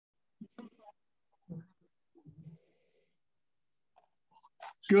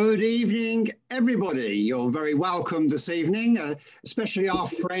Good evening, everybody. You're very welcome this evening, especially our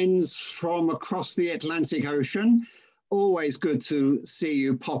friends from across the Atlantic Ocean. Always good to see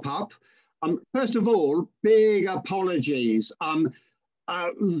you pop up. First of all, big apologies.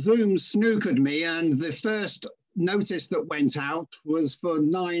 Zoom snookered me, and the first notice that went out was for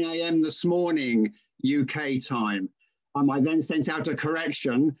 9 a.m. this morning, UK time. I then sent out a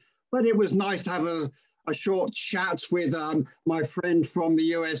correction, but it was nice to have a short chat with my friend from the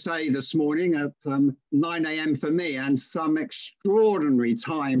USA this morning at 9 a.m. for me, and some extraordinary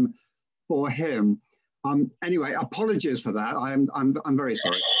time for him. Anyway, apologies for that. I'm very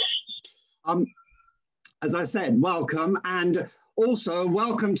sorry. As I said, welcome, and also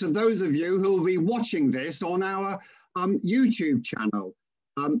welcome to those of you who will be watching this on our YouTube channel.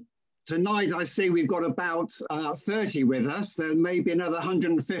 Tonight, I see we've got about 30 with us. There may be another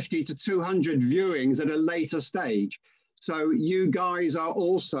 150 to 200 viewings at a later stage. So you guys are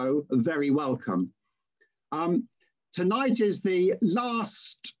also very welcome. Tonight is the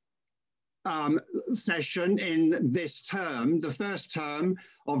last session in this term, the first term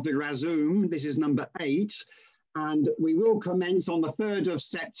of the Razum. This is number 8. And we will commence on the 3rd of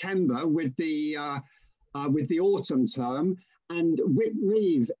September with the autumn term. And Whit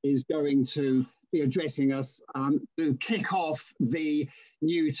Reeve is going to be addressing us to kick off the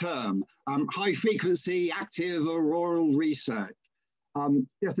new term, high frequency active auroral research.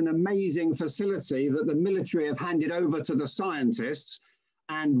 Just an amazing facility that the military have handed over to the scientists,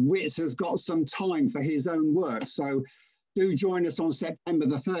 and Whit has got some time for his own work. So do join us on September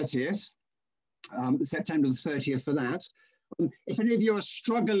the 30th, for that. If any of you are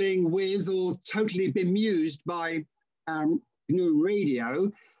struggling with or totally bemused by GNU Radio,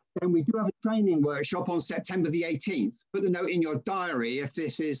 then we do have a training workshop on September the 18th. Put the note in your diary if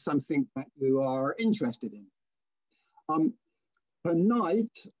this is something that you are interested in.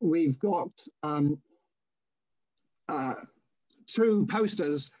 Tonight, we've got 2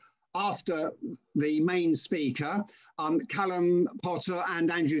 posters after the main speaker. Callum Potter and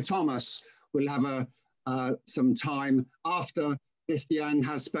Andrew Thomas will have some time after Christian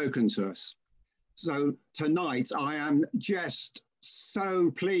has spoken to us. So tonight, I am just so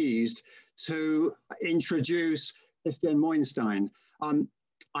pleased to introduce Christian Monstein.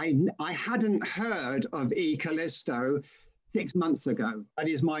 I hadn't heard of e-Callisto 6 months ago. That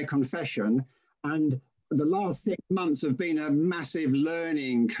is my confession. And the last 6 months have been a massive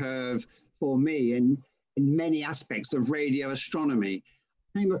learning curve for me in many aspects of radio astronomy.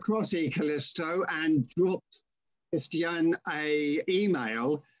 I came across e-Callisto and dropped Christian an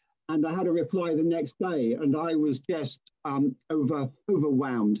email, and I had a reply the next day, and I was just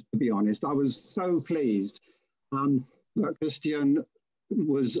overwhelmed, to be honest. I was so pleased that Christian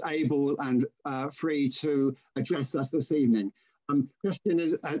was able and free to address us this evening. Christian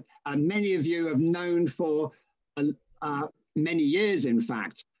is, many of you have known for many years, in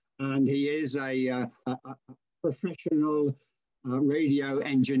fact, and he is a professional radio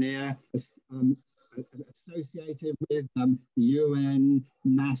engineer associated with the UN,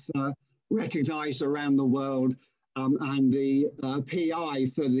 NASA, recognized around the world, and the PI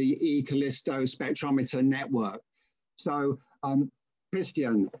for the e-Callisto spectrometer network. So,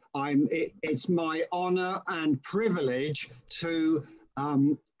 Christian, it's my honor and privilege to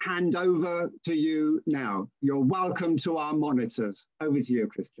hand over to you now. You're welcome to our monitors. Over to you,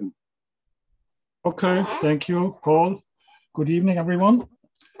 Christian. Okay, thank you, Paul. Good evening, everyone.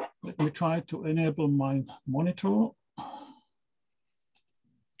 Let me try to enable my monitor.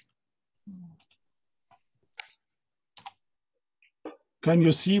 Can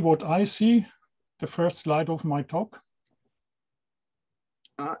you see what I see? The first slide of my talk?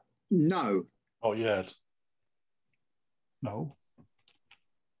 No. Not yet. No.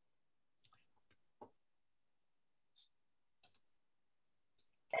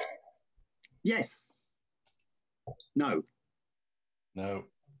 Yes. No. No.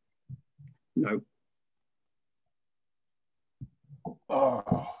 No.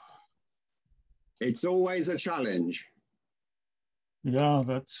 Oh. It's always a challenge. Yeah,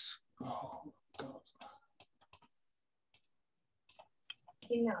 that's, oh God.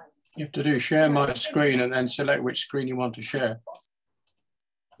 You have to do share my screen and then select which screen you want to share.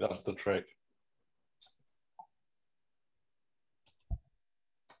 That's the trick.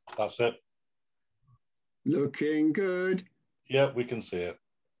 That's it. Looking good. Yeah, we can see it.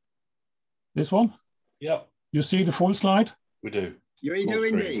 This one? Yep. You see the full slide? We do. You do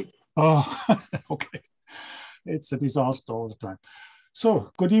indeed. Oh, okay. It's a disaster all the time.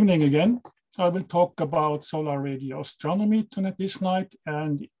 So, good evening again. I will talk about solar radio astronomy tonight, this night,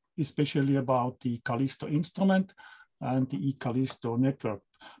 and especially about the e-Callisto instrument and the e-Callisto network.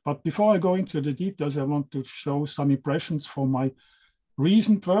 But before I go into the details, I want to show some impressions from my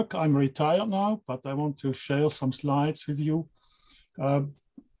recent work. I'm retired now, but I want to share some slides with you.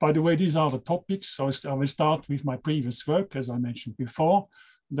 By the way, these are the topics. So I will start with my previous work, as I mentioned before.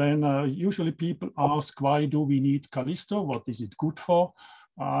 Then usually people ask, why do we need Callisto? What is it good for?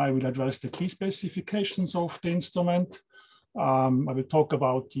 I will address the key specifications of the instrument. I will talk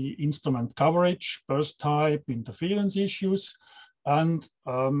about the instrument coverage, burst type, interference issues. And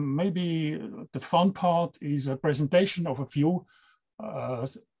maybe the fun part is a presentation of a few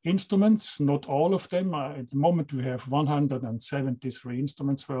instruments, not all of them. At the moment, we have 173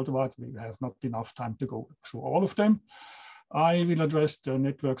 instruments worldwide. We have not enough time to go through all of them. I will address the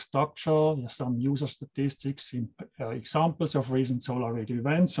network structure, some user statistics, examples of recent solar radio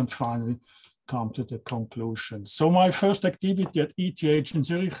events, and finally come to the conclusion. So my first activity at ETH in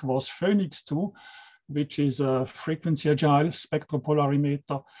Zurich was Phoenix 2, which is a frequency agile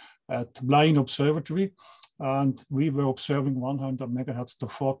spectropolarimeter at Blaine Observatory. And we were observing 100 megahertz to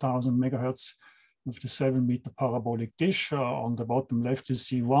 4000 megahertz with the 7-meter parabolic dish. On the bottom left, you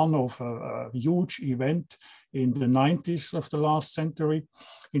see one of a huge event in the 90s of the last century.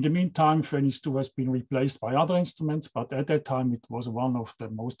 In the meantime, Phoenix 2 has been replaced by other instruments, but at that time, it was one of the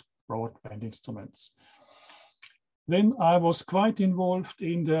most broadband instruments. Then I was quite involved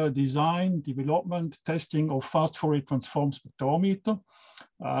in the design, development, testing of fast Fourier transform spectrometer.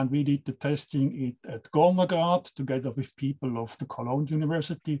 And we did the testing at Gornergrat together with people of the Cologne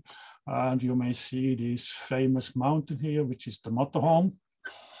University. And you may see this famous mountain here, which is the Matterhorn.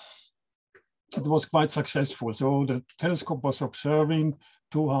 It was quite successful. So the telescope was observing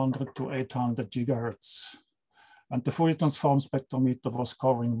 200 to 800 gigahertz. And the Fourier transform spectrometer was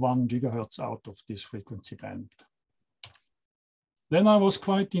covering 1 gigahertz out of this frequency band. Then I was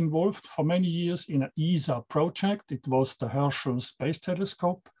quite involved for many years in an ESA project. It was the Herschel Space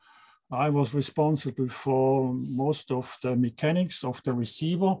Telescope. I was responsible for most of the mechanics of the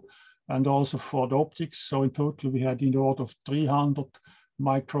receiver and also for the optics. So in total, we had in the order of 300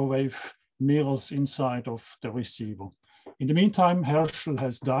 microwave mirrors inside of the receiver. In the meantime, Herschel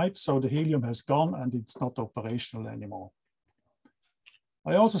has died, so the helium has gone and it's not operational anymore.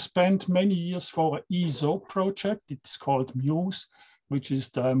 I also spent many years for an ESO project. It's called MUSE, which is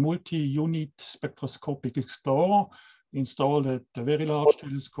the multi-unit spectroscopic explorer installed at the Very Large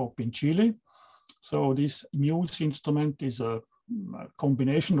Telescope in Chile. So this MUSE instrument is a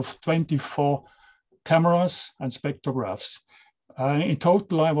combination of 24 cameras and spectrographs. In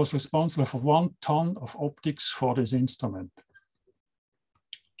total, I was responsible for 1 ton of optics for this instrument.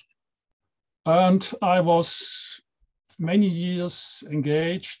 And I was many years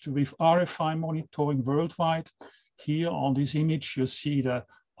engaged with RFI monitoring worldwide. Here on this image, you see the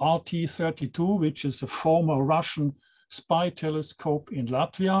RT-32, which is a former Russian spy telescope in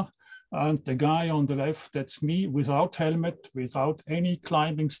Latvia. And the guy on the left, that's me without helmet, without any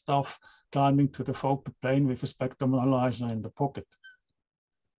climbing stuff, climbing to the focal plane with a spectrum analyzer in the pocket.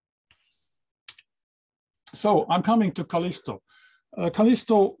 So I'm coming to Callisto.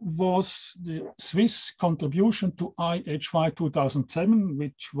 Callisto was the Swiss contribution to IHY 2007,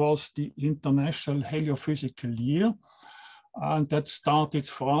 which was the International Heliophysical Year. And that started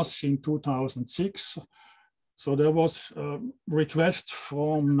for us in 2006. So there was a request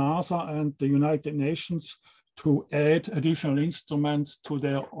from NASA and the United Nations to add additional instruments to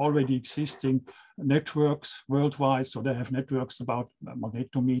their already existing networks worldwide. So they have networks about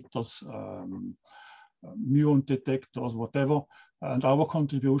magnetometers, muon detectors, whatever. And our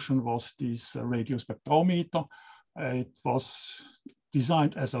contribution was this radio spectrometer. It was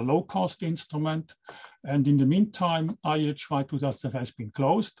designed as a low-cost instrument. And in the meantime, IHY 2007 has been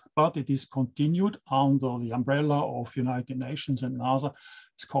closed, but it is continued under the umbrella of United Nations and NASA.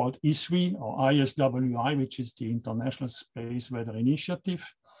 It's called ISWI or ISWI, which is the International Space Weather Initiative.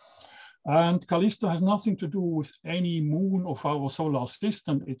 And Callisto has nothing to do with any moon of our solar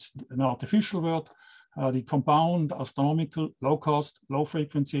system. It's an artificial word, the compound astronomical low-cost,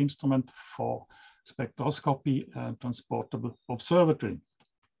 low-frequency instrument for spectroscopy and transportable observatory.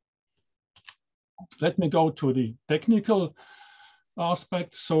 Let me go to the technical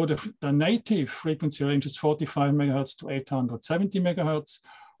aspects. So the native frequency range is 45 megahertz to 870 megahertz.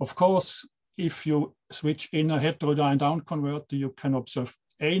 Of course, if you switch in a heterodyne down converter, you can observe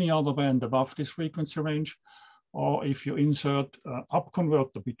any other band above this frequency range. Or if you insert an up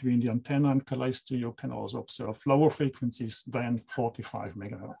converter between the antenna and Callisto, you can also observe lower frequencies than 45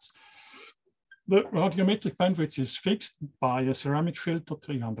 megahertz. The radiometric bandwidth is fixed by a ceramic filter,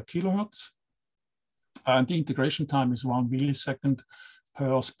 300 kilohertz. And the integration time is 1 millisecond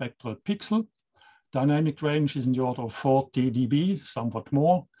per spectral pixel. Dynamic range is in the order of 40 dB, somewhat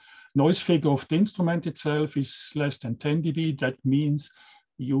more. Noise figure of the instrument itself is less than 10 dB. That means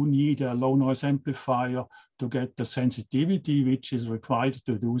you need a low noise amplifier to get the sensitivity which is required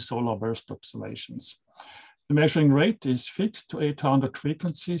to do solar burst observations. The measuring rate is fixed to 800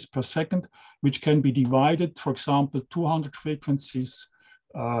 frequencies per second, which can be divided, for example, 200 frequencies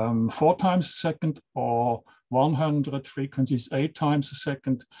 4 times a second or 100 frequencies 8 times a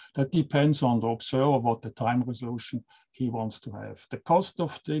second. That depends on the observer what the time resolution he wants to have. The cost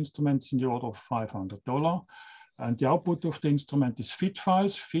of the instrument is in the order of $500. And the output of the instrument is FIT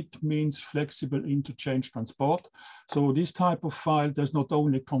files. FIT means flexible interchange transport. So this type of file does not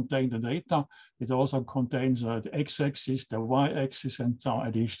only contain the data, it also contains the x-axis, the y-axis, and some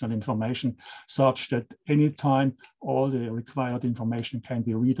additional information, such that anytime all the required information can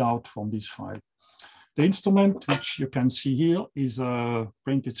be read out from this file. The instrument, which you can see here, is a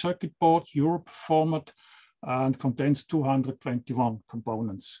printed circuit board, Europe format, and contains 221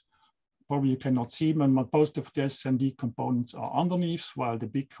 components. Probably you cannot see them, but most of the SMD components are underneath, while the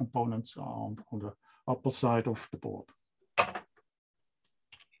big components are on the upper side of the board.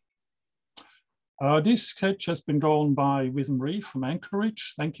 This sketch has been drawn by Whit Marie from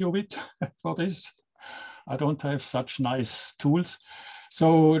Anchorage. Thank you, Whit, for this. I don't have such nice tools.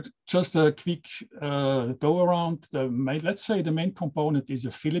 So just a quick go around. Let's say the main component is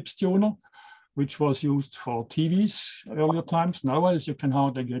a Philips tuner, which was used for TVs earlier times. Nowadays, you can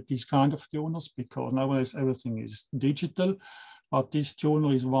hardly get these kind of tuners because nowadays everything is digital. But this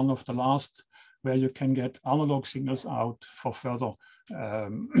tuner is one of the last where you can get analog signals out for further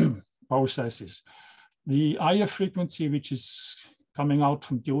processes. The IF frequency, which is coming out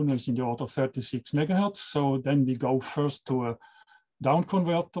from tuner, is in the order of 36 megahertz. So then we go first to a down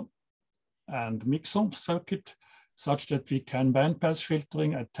converter and mixer circuit, such that we can bandpass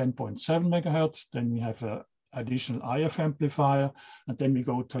filtering at 10.7 megahertz. Then we have an additional IF amplifier, and then we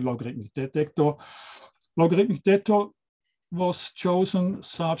go to logarithmic detector. Logarithmic detector was chosen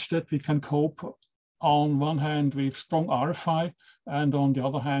such that we can cope on one hand with strong RFI and on the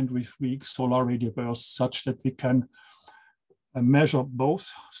other hand with weak solar radio bursts, such that we can measure both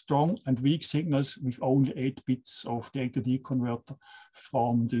strong and weak signals with only 8 bits of the A to D converter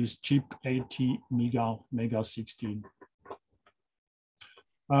from this chip AT-MEGA16.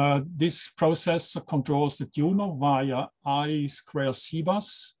 This processor controls the tuner via I2C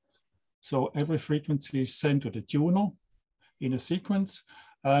bus. So every frequency is sent to the tuner in a sequence.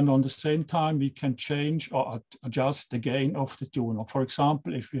 And on the same time, we can change or adjust the gain of the tuner. For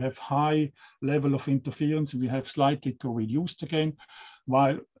example, if we have high level of interference, we have slightly to reduce the gain,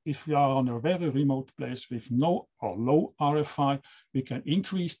 while if we are on a very remote place with no or low RFI, we can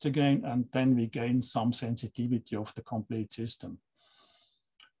increase the gain and then we gain some sensitivity of the complete system.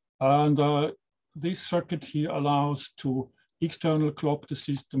 And this circuit here allows to external clock the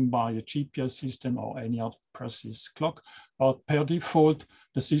system by a GPS system or any other precise clock, but per default,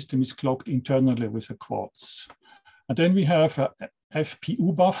 the system is clocked internally with a quartz. And then we have a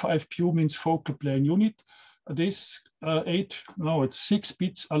FPU buffer. FPU means focal plane unit. This 6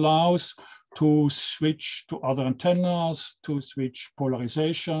 bits allows to switch to other antennas, to switch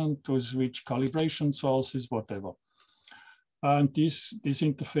polarization, to switch calibration sources, whatever. And this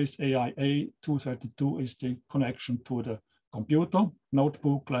interface AIA232 is the connection to the computer,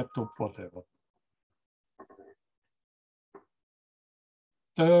 notebook, laptop, whatever.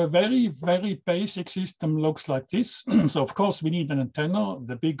 The very, very basic system looks like this. So of course we need an antenna,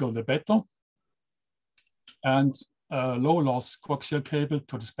 the bigger the better. And a low loss coaxial cable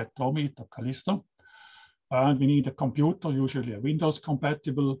to the spectrometer e-Callisto. And we need a computer, usually a Windows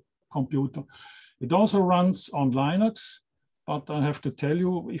compatible computer. It also runs on Linux, but I have to tell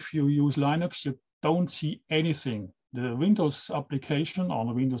you, if you use Linux, you don't see anything. The Windows application on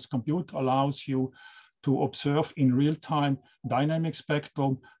a Windows computer allows you to observe in real time dynamic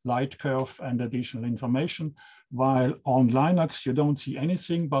spectrum, light curve, and additional information, while on Linux you don't see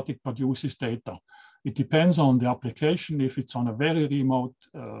anything, but it produces data. It depends on the application. If it's on a very remote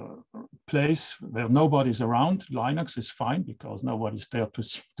place where nobody's around, Linux is fine because nobody's there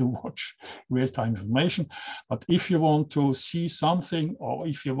to watch real-time information. But if you want to see something, or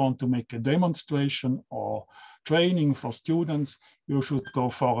if you want to make a demonstration or training for students, you should go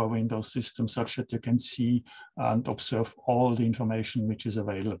for a Windows system such that you can see and observe all the information which is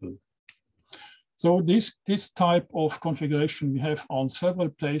available. So this type of configuration we have on several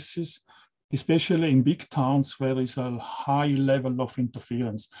places, especially in big towns where there is a high level of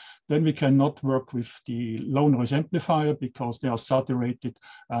interference. Then we cannot work with the low noise amplifier because they are saturated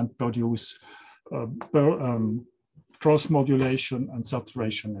and produce cross-modulation and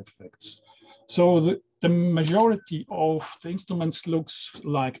saturation effects. So the majority of the instruments looks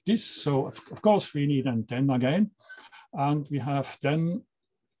like this. So of course we need antenna again, and we have then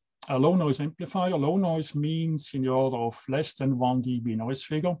a low noise amplifier. Low noise means in the order of less than 1 dB noise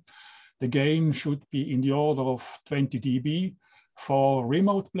figure. The gain should be in the order of 20 dB. For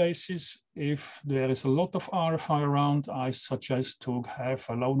remote places, if there is a lot of RFI around, I suggest to have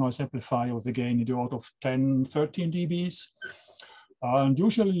a low noise amplifier with a gain in the order of 10, 13 dBs. And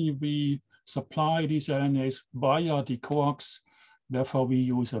usually we supply these LNAs via the coax. Therefore, we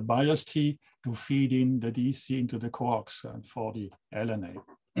use a bias T to feed in the DC into the coax for the LNA.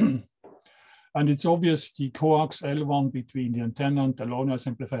 And it's obvious the coax L1 between the antenna and the low noise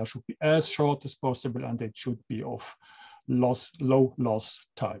amplifier should be as short as possible, and it should be of low loss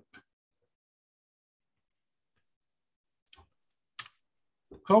type.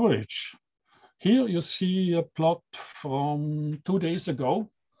 Coverage. Here you see a plot from 2 days ago.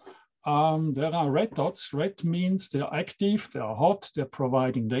 There are red dots. Red means they're active, they are hot, they're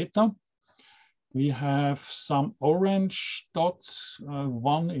providing data. We have some orange dots,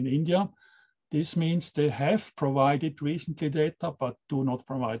 one in India. This means they have provided recently data, but do not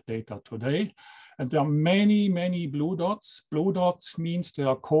provide data today. And there are many, many blue dots. Blue dots means they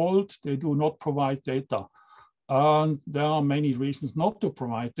are cold, they do not provide data. And there are many reasons not to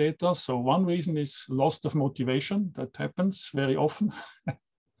provide data. So one reason is loss of motivation. That happens very often.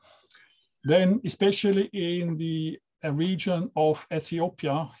 Then, especially in the region of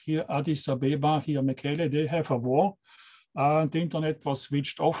Ethiopia, here Addis Abeba, here Mekele, they have a war. And the internet was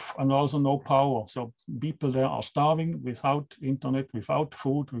switched off and also no power. So people there are starving without internet, without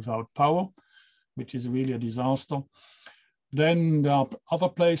food, without power, which is really a disaster. Then there are other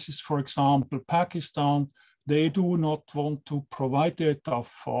places, for example, Pakistan, they do not want to provide data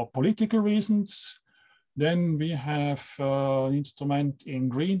for political reasons. Then we have an instrument in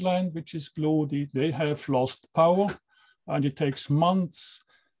Greenland, which is blue. They have lost power, and it takes months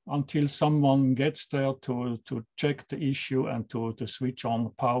until someone gets there to check the issue and to switch on the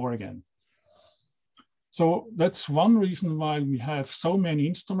power again. So that's one reason why we have so many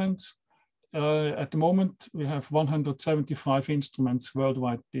instruments. At the moment, we have 175 instruments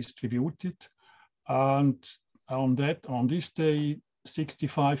worldwide distributed. And on this day,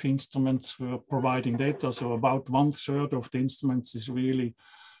 65 instruments were providing data. So about 1/3 of the instruments is really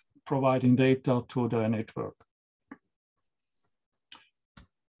providing data to the network.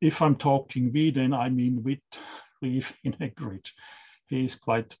 If I'm talking we, then I mean with Reeve in Anchorage. He is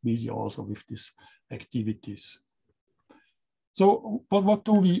quite busy also with these activities. So, but what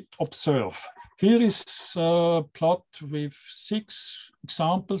do we observe? Here is a plot with 6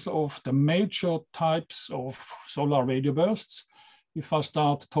 examples of the major types of solar radio bursts. If I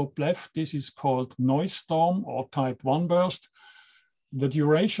start top left, this is called noise storm or type 1 burst. The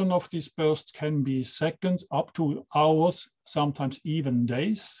duration of this burst can be seconds up to hours, sometimes even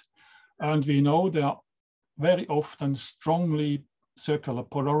days. And we know they are very often strongly circular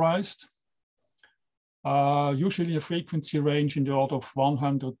polarized. Usually a frequency range in the order of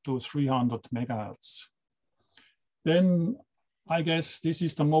 100 to 300 megahertz. Then I guess this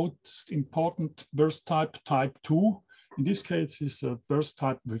is the most important burst type, type 2. In this case, it's a burst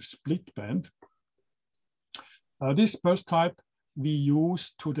type with split band. This burst type we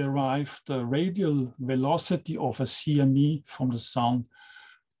use to derive the radial velocity of a CME from the sun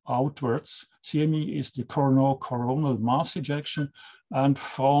outwards. CME is the coronal mass ejection, and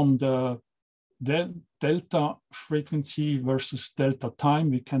from the delta frequency versus delta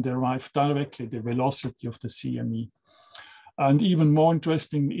time, we can derive directly the velocity of the CME. And even more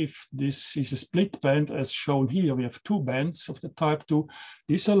interesting, if this is a split band, as shown here, we have 2 bands of the type 2.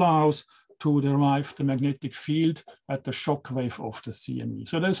 This allows to derive the magnetic field at the shock wave of the CME.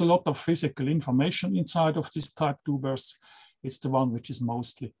 So there's a lot of physical information inside of this type 2 burst. It's the one which is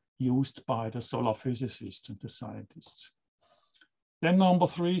mostly used by the solar physicists and the scientists. Then number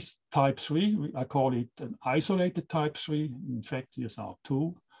 3 is type 3. I call it an isolated type 3. In fact, these are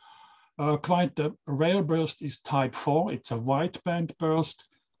 2. Quite a rare burst is type 4. It's a wideband burst,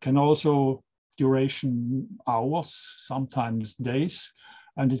 can also duration hours, sometimes days,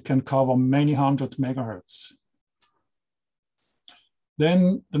 and it can cover many hundred megahertz.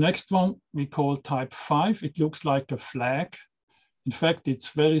 Then the next one we call type 5. It looks like a flag. In fact,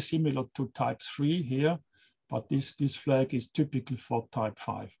 it's very similar to type 3 here, but this flag is typical for type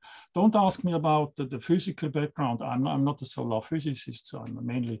 5. Don't ask me about the physical background. I'm not a solar physicist, so I'm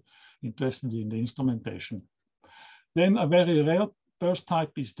mainly interested in the instrumentation. Then a very rare burst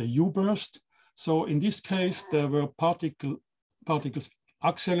type is the U burst. So in this case, there were particles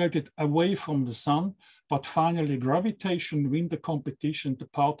accelerated away from the sun, but finally gravitation win the competition, the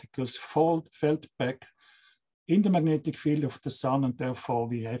particles fell back in the magnetic field of the sun, and therefore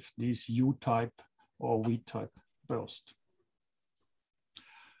we have this U-type or V-type burst.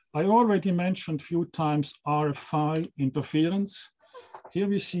 I already mentioned a few times RFI interference. Here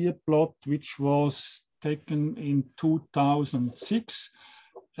we see a plot which was taken in 2006.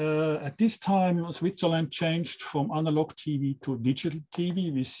 At this time, Switzerland changed from analog TV to digital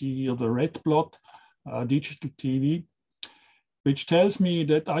TV. We see here the red plot, digital TV, which tells me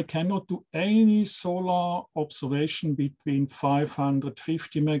that I cannot do any solar observation between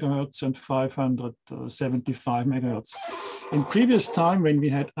 550 megahertz and 575 megahertz. In previous time, when we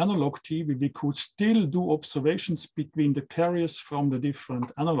had analog TV, we could still do observations between the carriers from the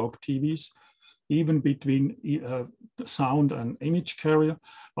different analog TVs, even between the sound and image carrier.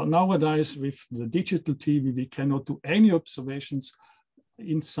 But nowadays, with the digital TV, we cannot do any observations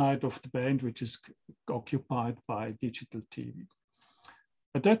inside of the band, which is occupied by digital TV.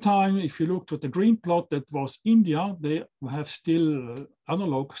 At that time, if you looked at the green plot, that was India. They have still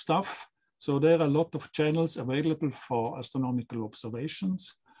analog stuff. So there are a lot of channels available for astronomical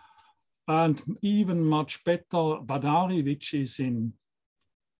observations. And even much better, Badari, which is in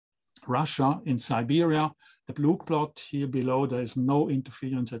Russia, in Siberia. The blue plot here below, there is no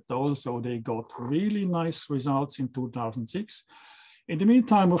interference at all. So they got really nice results in 2006. In the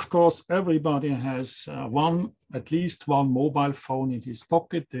meantime, of course, everybody has at least one mobile phone in his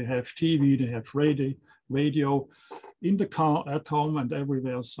pocket. They have TV, they have radio in the car, at home, and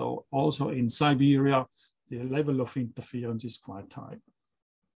everywhere. So also in Siberia, the level of interference is quite high.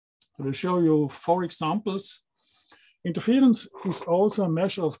 I will show you 4 examples. Interference is also a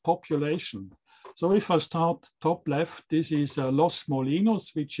measure of population. So if I start top left, this is Los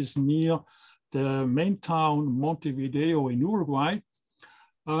Molinos, which is near the main town Montevideo in Uruguay.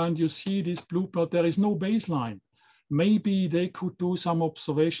 And you see this blue plot, there is no baseline. Maybe they could do some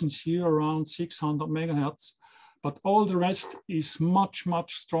observations here around 600 megahertz, but all the rest is much,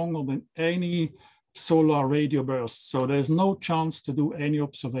 much stronger than any solar radio burst. So there's no chance to do any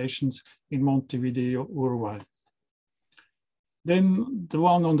observations in Montevideo, Uruguay. Then the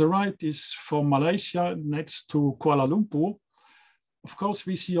one on the right is from Malaysia, next to Kuala Lumpur. Of course,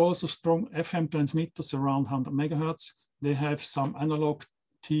 we see also strong FM transmitters around 100 megahertz. They have some analog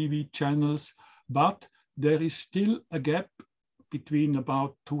TV channels, but there is still a gap between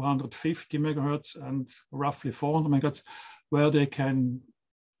about 250 megahertz and roughly 400 megahertz, where they can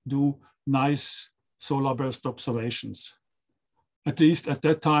do nice solar burst observations, at least at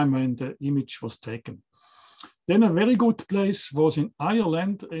that time when the image was taken. Then a very good place was in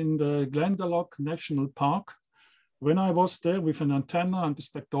Ireland, in the Glendalough National Park. When I was there with an antenna and a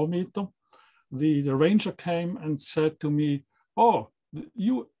spectrometer, the ranger came and said to me, "Oh,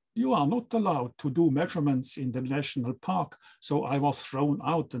 you are not allowed to do measurements in the national park." So I was thrown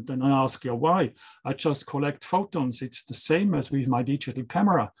out, and then I asked, "Yeah, why? I just collect photons. It's the same as with my digital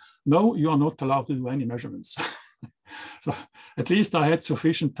camera." "No, you are not allowed to do any measurements." So at least I had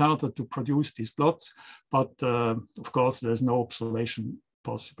sufficient data to produce these plots, but of course there's no observation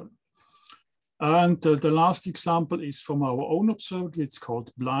possible. And the last example is from our own observatory. It's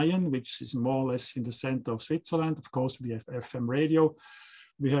called Blayen, which is more or less in the center of Switzerland. Of course, we have FM radio.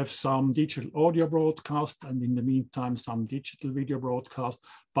 We have some digital audio broadcast, and in the meantime, some digital video broadcast,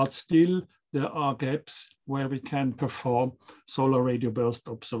 but still there are gaps where we can perform solar radio burst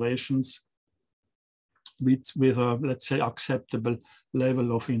observations with a, let's say, acceptable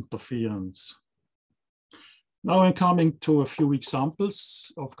level of interference. Now I'm coming to a few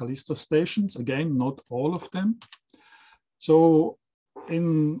examples of Callisto stations. Again, not all of them. So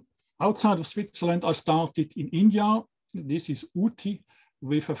outside of Switzerland, I started in India. This is Ooty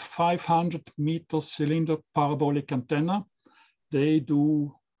with a 500-meter cylinder parabolic antenna. They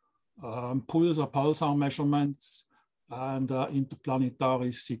do pulsar measurements and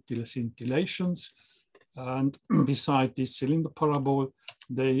interplanetary scintillations. And beside this cylinder parabole,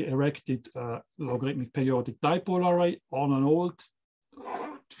 they erected a logarithmic periodic dipole array on an old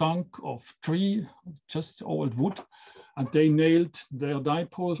trunk of tree, just old wood. And they nailed their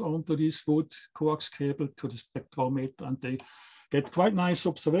dipoles onto this wood coax cable to the spectrometer, and they get quite nice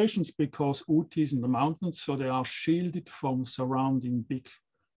observations because Ooty is in the mountains, so they are shielded from surrounding big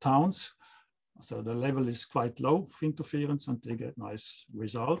towns. So the level is quite low of interference, and they get nice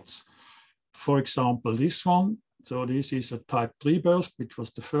results. For example, this one. So this is a type 3 burst, which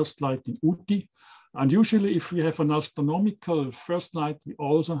was the first light in Ooty. And usually if we have an astronomical first light, we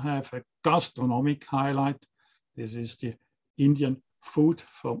also have a gastronomic highlight. This is the Indian food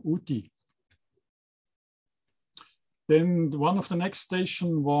from Ooty. Then one of the next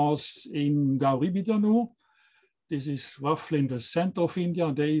stations was in Gauribidanur. This is roughly in the center of India.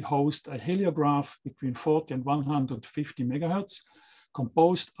 They host a heliograph between 40 and 150 megahertz,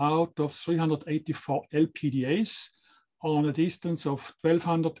 composed out of 384 LPDAs on a distance of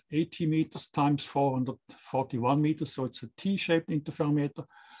 1280 meters times 441 meters. So it's a T-shaped interferometer,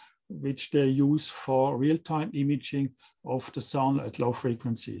 which they use for real-time imaging of the sun at low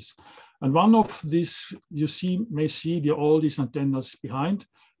frequencies. And one of these, you may see all these antennas behind,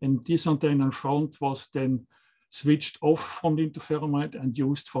 and this antenna in front was then switched off from the interferometer and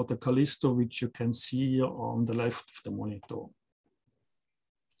used for the Callisto, which you can see on the left of the monitor.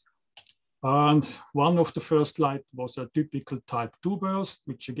 And one of the first light was a typical type 2 burst,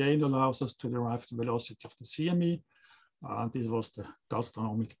 which again allows us to derive the velocity of the CME. And this was the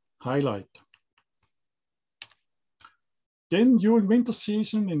gastronomic highlight. Then during winter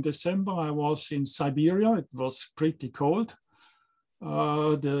season in December, I was in Siberia. It was pretty cold.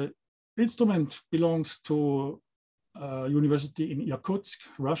 The instrument belongs to a university in Yakutsk,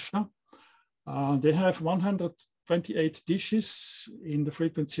 Russia. They have 128 dishes in the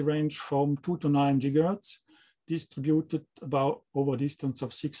frequency range from 2 to 9 gigahertz, distributed about over a distance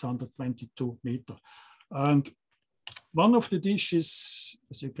of 622 meters. And one of the dishes,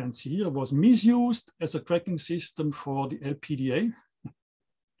 as you can see here, was misused as a tracking system for the LPDA.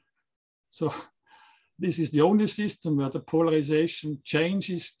 So this is the only system where the polarization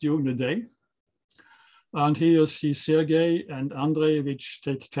changes during the day. And here you see Sergey and Andrei, which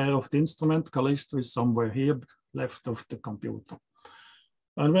take care of the instrument. Callisto is somewhere here, left of the computer.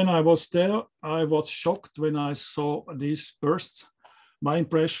 And when I was there, I was shocked when I saw these bursts. My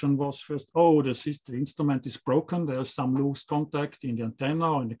impression was first, oh, the instrument is broken. There's some loose contact in the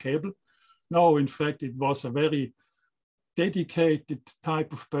antenna or in the cable. No, in fact, it was a very dedicated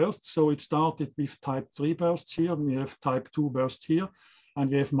type of burst. So it started with type 3 bursts here. We have type 2 bursts here, and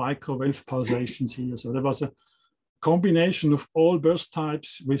we have microwave pulsations here. So there was a combination of all burst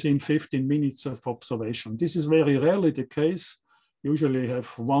types within 15 minutes of observation. This is very rarely the case. Usually you have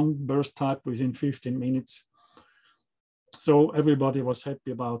one burst type within 15 minutes. So everybody was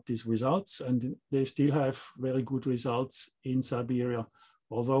happy about these results, and they still have very good results in Siberia,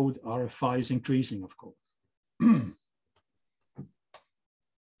 although RFI is increasing, of course.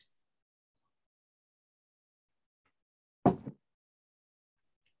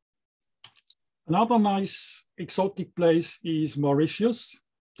 Another nice exotic place is Mauritius.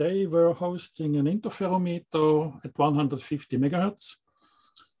 They were hosting an interferometer at 150 megahertz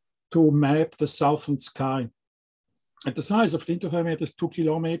to map the southern sky. And the size of the interferometer is 2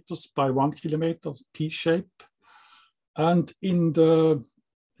 kilometers by 1 kilometer, T-shape. And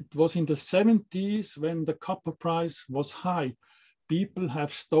it was in the 70s when the copper price was high. People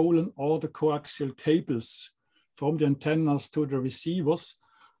have stolen all the coaxial cables from the antennas to the receivers,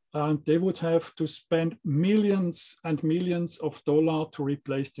 and they would have to spend millions and millions of dollars to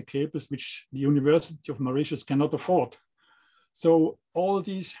replace the cables, which the University of Mauritius cannot afford. So all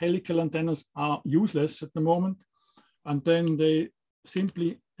these helical antennas are useless at the moment. And then they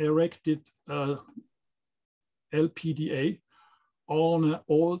simply erected LPDA on an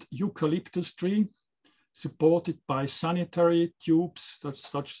old eucalyptus tree, supported by sanitary tubes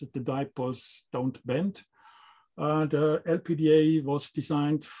such that the dipoles don't bend. The LPDA was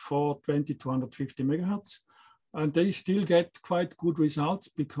designed for 20 to 150 megahertz, and they still get quite good results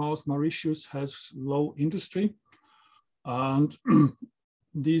because Mauritius has low industry. And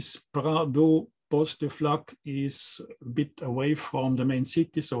this Prado Poste de Flac is a bit away from the main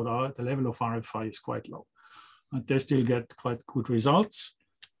city, so the level of RFI is quite low. And they still get quite good results,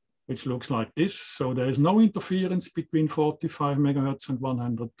 which looks like this. So there is no interference between 45 megahertz and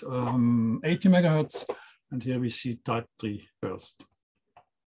 180 megahertz. And here we see type 3 burst.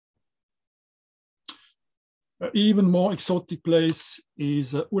 An even more exotic place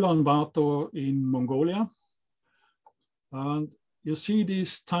is Ulaanbaatar in Mongolia. And you see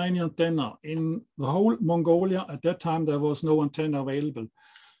this tiny antenna. In the whole Mongolia, at that time, there was no antenna available.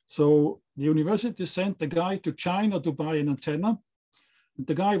 So the university sent a guy to China to buy an antenna. And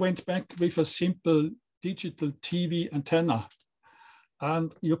the guy went back with a simple digital TV antenna.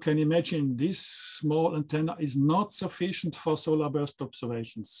 And you can imagine this small antenna is not sufficient for solar burst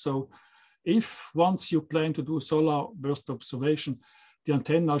observations. So if once you plan to do solar burst observation, the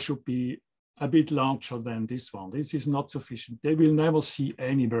antenna should be a bit larger than this one. This is not sufficient. They will never see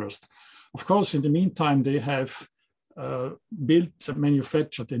any burst. Of course, in the meantime, they have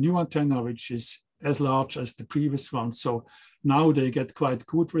manufactured a new antenna, which is as large as the previous one. So now they get quite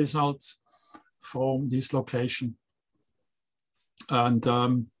good results from this location. And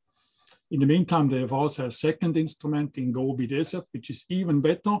In the meantime, they have also a second instrument in Gobi Desert, which is even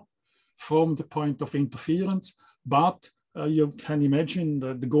better from the point of interference. But you can imagine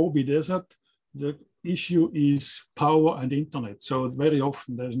that the Gobi Desert, the issue is power and internet. So very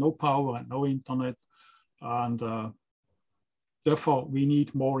often there's no power and no internet. And therefore, we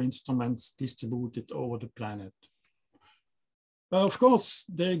need more instruments distributed over the planet. Of course,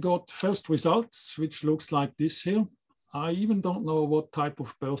 they got first results, which looks like this here. I even don't know what type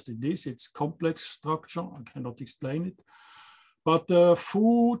of burst it is. It's complex structure. I cannot explain it. But the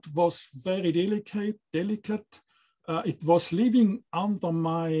food was very delicate. It was living under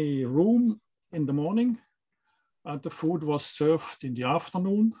my room in the morning. The food was served in the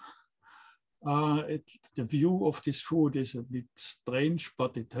afternoon. The view of this food is a bit strange,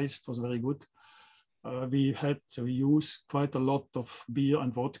 but the taste was very good. We had to use quite a lot of beer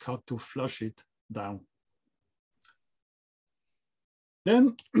and vodka to flush it down.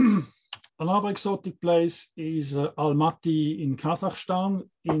 Then another exotic place is Almaty in Kazakhstan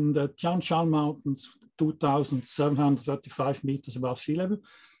in the Tian Shan Mountains, 2,735 meters above sea level.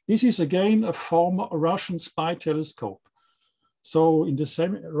 This is again a former Russian spy telescope. So in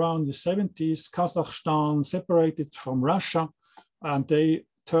around the 70s, Kazakhstan separated from Russia and they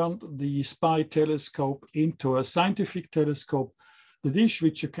turned the spy telescope into a scientific telescope. The dish,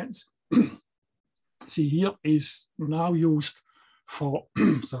 which you can see here, is now used for,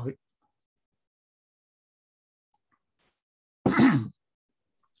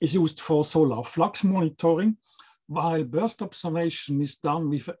 is used for solar flux monitoring, while burst observation is done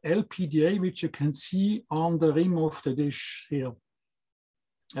with LPDA, which you can see on the rim of the dish here,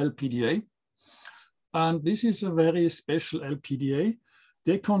 LPDA. And this is a very special LPDA.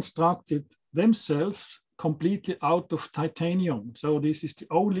 They constructed themselves completely out of titanium. So this is the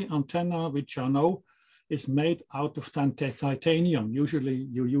only antenna which I know is made out of titanium. Usually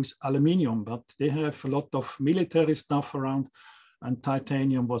you use aluminum, but they have a lot of military stuff around and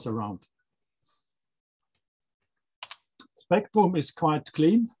titanium was around. Spectrum is quite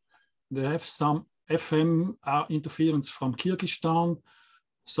clean. They have some FM interference from Kyrgyzstan,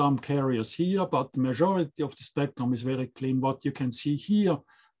 some carriers here, but the majority of the spectrum is very clean. What you can see here,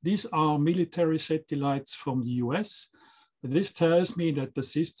 these are military satellites from the US. This tells me that the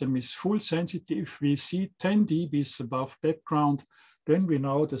system is full sensitive. If we see 10 dBs above background, then we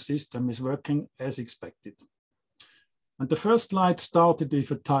know the system is working as expected. And the first light started with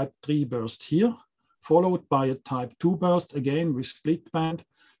a type 3 burst here, followed by a type 2 burst, again with split band,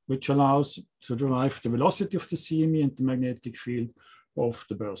 which allows to derive the velocity of the CME and the magnetic field of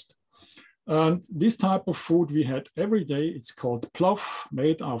the burst. And this type of food we had every day. It's called plof,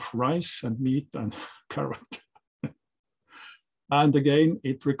 made of rice and meat and carrot. And again,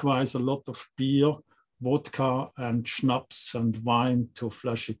 it requires a lot of beer, vodka, and schnapps and wine to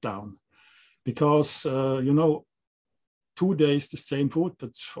flush it down. Because, you know, 2 days the same food,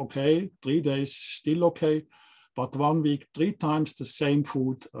 that's okay. 3 days, still okay. But 1 week, 3 times the same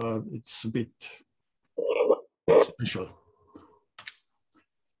food, it's a bit special.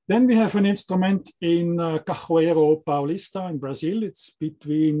 Then we have an instrument in Cachoeiro Paulista in Brazil. It's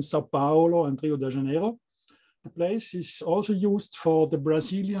between Sao Paulo and Rio de Janeiro. The place is also used for the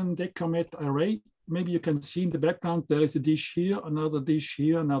Brazilian decomet array. Maybe you can see in the background, there is a dish here, another dish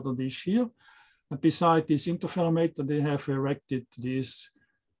here, another dish here. And beside this interferometer, they have erected this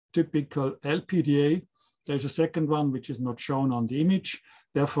typical LPDA. There's a second one, which is not shown on the image.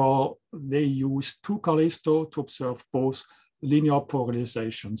 Therefore, they use 2 Callisto to observe both linear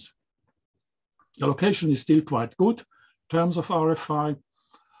polarizations. The location is still quite good in terms of RFI,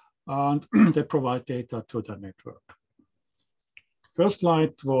 and they provide data to the network. First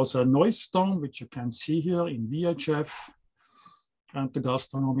light was a noise storm, which you can see here in VHF. And the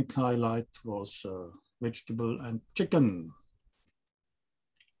gastronomic highlight was vegetable and chicken.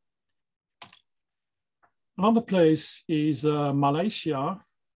 Another place is Malaysia,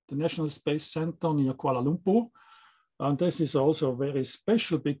 the National Space Center near Kuala Lumpur. And this is also very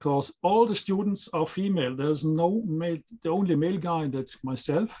special because all the students are female. There's no male, the only male guy, that's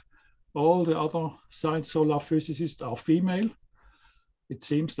myself. All the other side solar physicists are female. It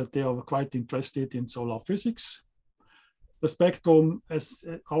seems that they are quite interested in solar physics. The spectrum, as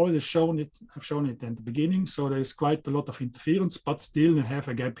I already I've shown it in the beginning, so there is quite a lot of interference, but still they have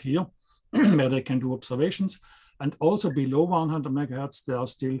a gap here where they can do observations. And also below 100 megahertz, there are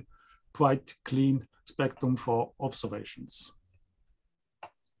still quite clean spectrum for observations.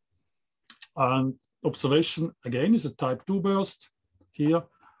 And observation, again, is a type 2 burst here.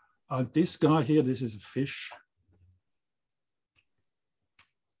 And this guy here, this is a fish.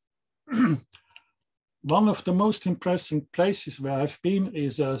 One of the most impressive places where I've been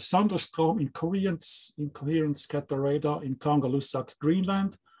is a thunderstorm incoherent scatter radar in Kangerlussuaq,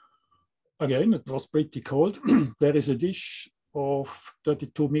 Greenland. Again, it was pretty cold. There is a dish of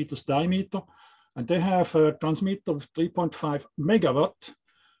 32 meters diameter, and they have a transmitter of 3.5 megawatt.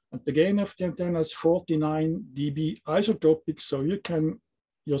 And the gain of the antenna is 49 dB isotopic, so you can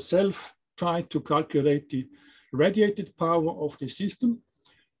yourself try to calculate the radiated power of the system,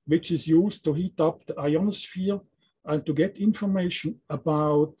 which is used to heat up the ionosphere and to get information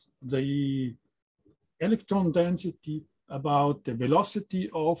about the electron density, about the velocity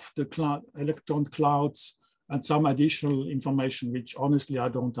of the electron clouds, and some additional information, which honestly I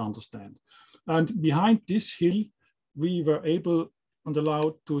don't understand. And behind this hill, we were able and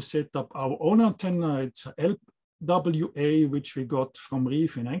allowed to set up our own antenna. It's a LWA, which we got from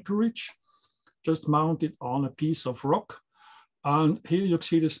Reef in Anchorage, just mounted on a piece of rock. And here you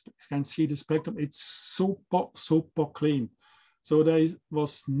can see the spectrum. It's super, super clean. So there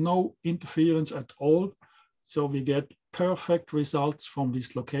was no interference at all. So we get perfect results from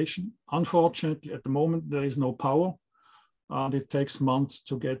this location. Unfortunately, at the moment, there is no power. And it takes months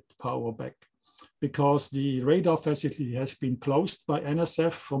to get power back because the radar facility has been closed by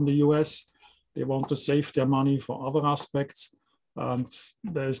NSF from the US. They want to save their money for other aspects. And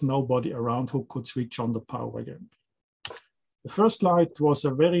there's nobody around who could switch on the power again. The first light was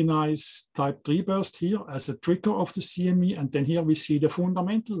a very nice type 3 burst here as a trigger of the CME. And then here we see the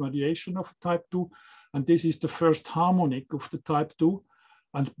fundamental radiation of type 2. And this is the first harmonic of the type 2.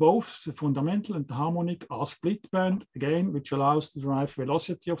 And both the fundamental and the harmonic are split band, again, which allows to derive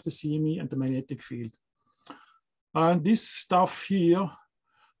velocity of the CME and the magnetic field. And this stuff here,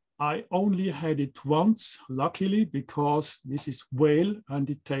 I only had it once, luckily, because this is whale and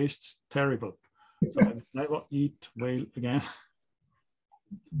it tastes terrible. So I will never eat whale again.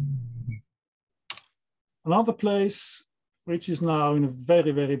 Another place which is now in a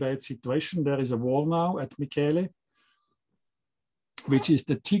very, very bad situation. There is a war now at Michele, which is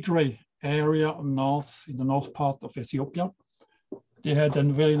the Tigray area in the north part of Ethiopia. They had a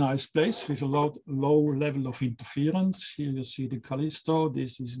very nice place with a low level of interference. Here you see the Callisto.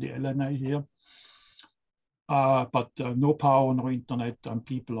 This is the LNA here. But no power, no internet, and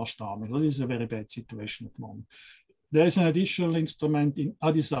people are starving. It is a very bad situation at the moment. There is an additional instrument in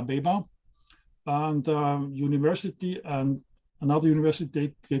Addis Ababa, and university and another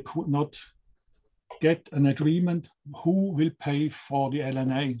university, they could not get an agreement who will pay for the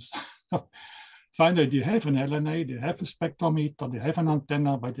LNAs. Finally, they have an LNA, they have a spectrometer, they have an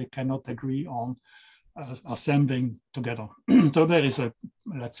antenna, but they cannot agree on assembling together. So there is a,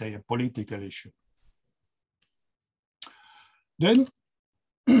 let's say, a political issue. Then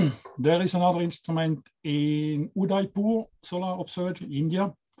there is another instrument in Udaipur Solar Observatory,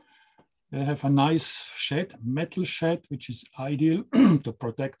 India. They have a nice shed, metal shed, which is ideal to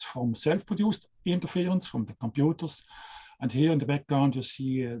protect from self-produced interference from the computers. And here in the background, you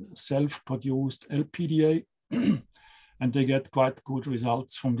see a self-produced LPDA, and they get quite good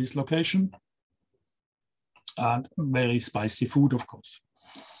results from this location. And very spicy food, of course.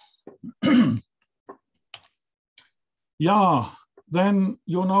 Yeah, then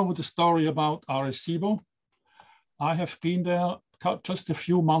you know the story about Arecibo. I have been there just a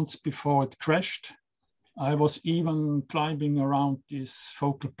few months before it crashed. I was even climbing around this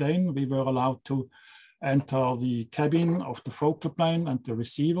focal plane. We were allowed to enter the cabin of the focal plane and the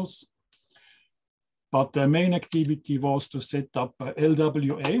receivers. But the main activity was to set up a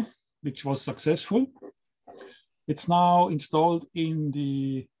LWA, which was successful. It's now installed in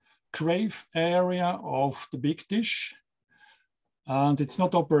the Crave area of the big dish. And it's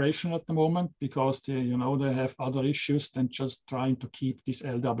not operational at the moment because they, they have other issues than just trying to keep this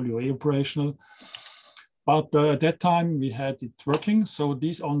LWA operational. But at that time we had it working. So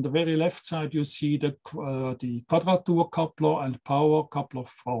this on the very left side, you see the quadrature coupler and power coupler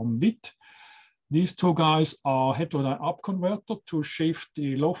from WIT. These two guys are heterodyne up converter to shift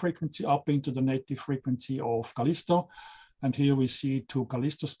the low frequency up into the native frequency of Callisto. And here we see two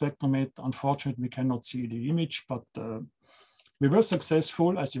Callisto spectrometers. Unfortunately, we cannot see the image, but we were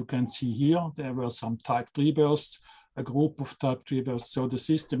successful. As you can see here, there were some type 3 bursts, a group of type 3 bursts. So the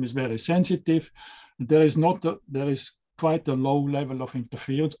system is very sensitive. There is quite a low level of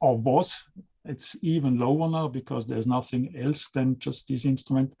interference, or was. It's even lower now because there's nothing else than just this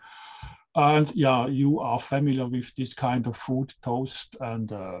instrument. And yeah, you are familiar with this kind of food, toast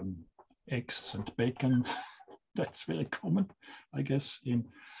and eggs and bacon. That's very common, I guess, in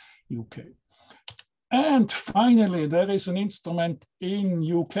UK. And finally, there is an instrument in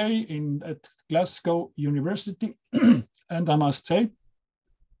UK at Glasgow University. And I must say,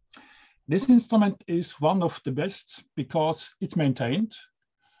 This instrument is one of the best because it's maintained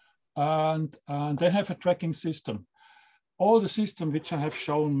and they have a tracking system. All the systems which I have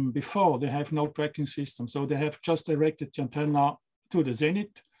shown before, they have no tracking system. So they have just directed the antenna to the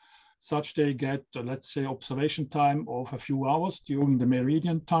zenith, such they get, let's say, observation time of a few hours during the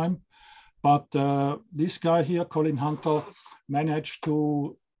meridian time. But this guy here, Colin Hunter, managed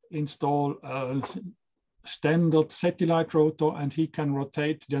to install a standard satellite rotor, and he can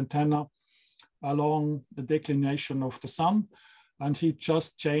rotate the antenna along the declination of the sun. And he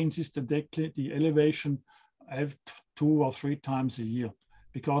just changes the elevation 2 or 3 times a year,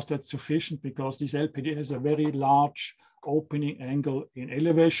 because that's sufficient, because this LPD has a very large opening angle in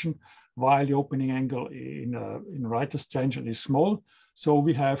elevation, while the opening angle in right extension is small. So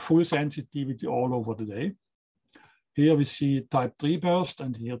we have full sensitivity all over the day. Here we see type 3 burst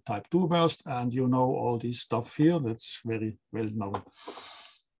and here type 2 burst, and you know all this stuff here, that's very well known.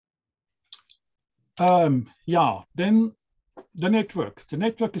 Yeah, then the network. The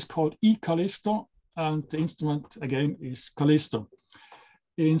network is called e-Callisto, and the instrument again is Callisto.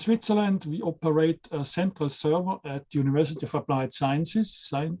 In Switzerland, we operate a central server at the University of Applied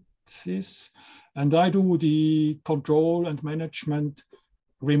Sciences, and I do the control and management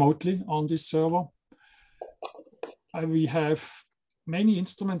remotely on this server. We have many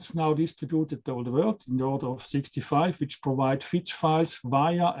instruments now distributed over the world in the order of 65, which provide fetch files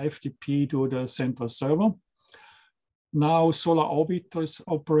via FTP to the central server. Now solar orbiters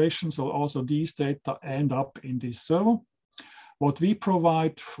operations, or also these data end up in this server. What we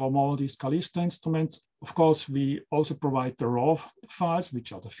provide from all these Callisto instruments, of course, we also provide the raw files,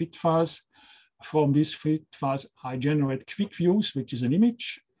 which are the fit files. From these fit files, I generate quick views, which is an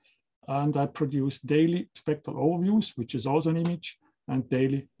image, and I produce daily spectral overviews, which is also an image, and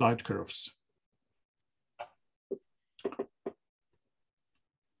daily light curves.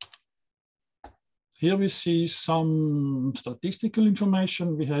 Here we see some statistical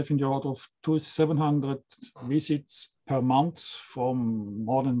information. We have in the order of 700 visits per month from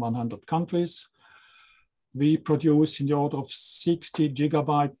more than 100 countries. We produce in the order of 60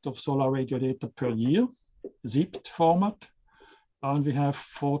 gigabytes of solar radio data per year, zipped format. And we have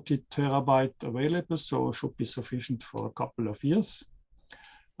 40 terabytes available, so it should be sufficient for a couple of years.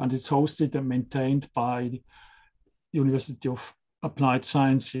 And it's hosted and maintained by the University of Applied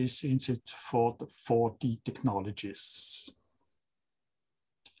Sciences Institute for the 4D Technologies.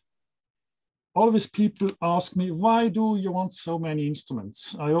 Always people ask me, why do you want so many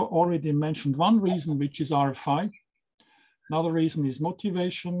instruments? I already mentioned one reason, which is RFI. Another reason is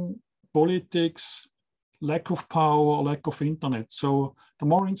motivation, politics, lack of power, lack of internet. So the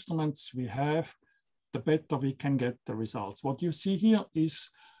more instruments we have, the better we can get the results. What you see here is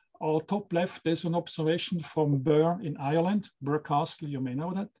our top left, there's an observation from Birr in Ireland, Birr Castle, you may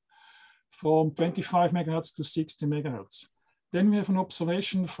know that, from 25 megahertz to 60 megahertz. Then we have an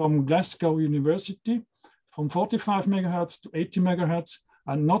observation from Glasgow University from 45 megahertz to 80 megahertz,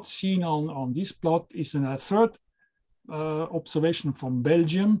 and not seen on this plot is a third observation from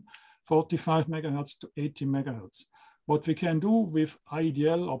Belgium, 45 megahertz to 80 megahertz. What we can do with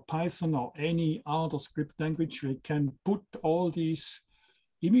IDL or Python or any other script language, we can put all these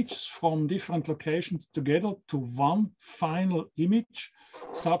images from different locations together to one final image,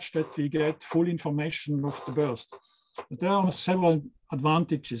 such that we get full information of the burst. But there are several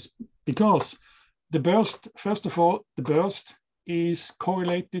advantages, because the burst, first of all, the burst is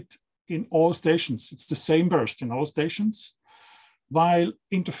correlated in all stations. It's the same burst in all stations, while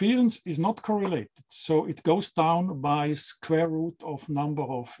interference is not correlated. So it goes down by square root of number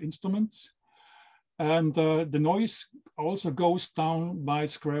of instruments. And the noise also goes down by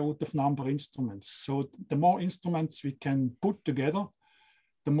square root of number of instruments. So the more instruments we can put together,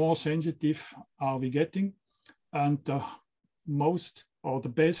 the more sensitive are we getting, and the most or the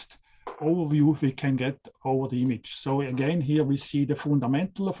best overview we can get over the image. So again, here we see the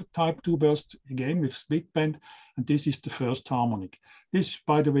fundamental of a type 2 burst, again with split band, and this is the first harmonic. This,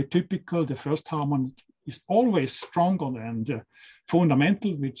 by the way, typical, the first harmonic is always stronger than the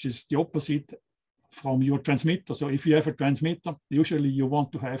fundamental, which is the opposite from your transmitter. So if you have a transmitter, usually you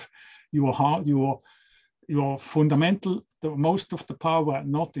want to have your fundamental, most of the power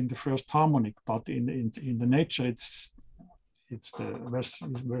not in the first harmonic, but in the nature it's the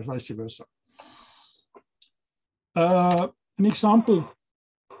vice versa. An example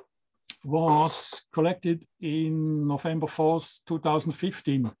was collected in November 4th,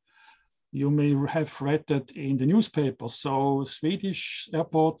 2015. You may have read that in the newspaper. So Swedish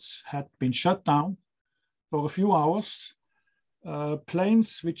airports had been shut down for a few hours.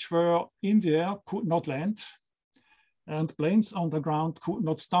 Planes which were in the air could not land. and planes on the ground could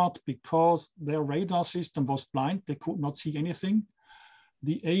not start because their radar system was blind. They could not see anything.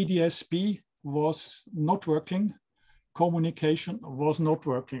 The ADS-B was not working. Communication was not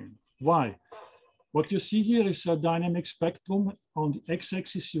working. Why? What you see here is a dynamic spectrum. On the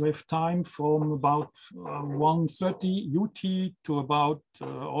x-axis, you have time from about 1:30 UT to about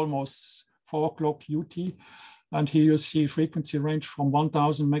almost 4 o'clock UT. And here you see frequency range from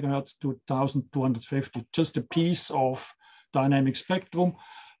 1000 megahertz to 1250, just a piece of dynamic spectrum.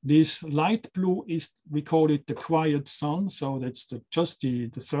 This light blue is, we call it the quiet sun. So that's just the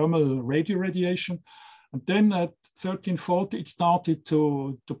thermal radio radiation. And then at 1340, it started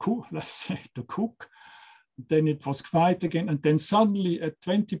to cook, let's say, to cook. Then it was quiet again. And then suddenly at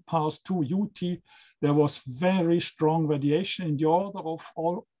 2 UT, there was very strong radiation in the order of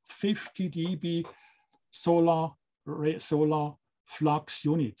all 50 dB solar flux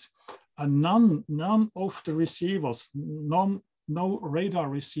units. And none of the receivers, no radar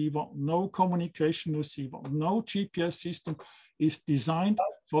receiver, no communication receiver, no GPS system is designed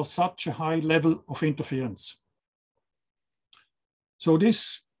for such a high level of interference. So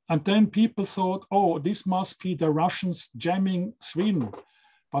this, and then people thought, oh, this must be the Russians jamming Sweden.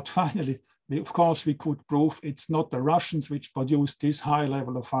 But finally, of course, we could prove it's not the Russians which produced this high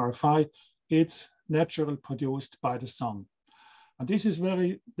level of RFI, it's naturally produced by the sun. And this is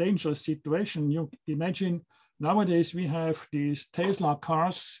very dangerous situation. You imagine nowadays we have these Tesla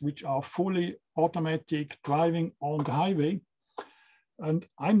cars which are fully automatic driving on the highway. And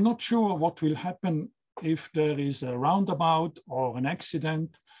I'm not sure what will happen if there is a roundabout or an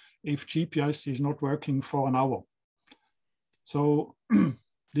accident, if GPS is not working for an hour. So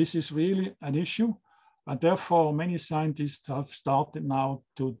this is really an issue. And therefore, many scientists have started now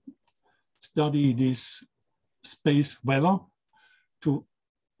to study this space weather to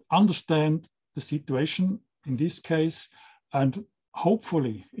understand the situation in this case, and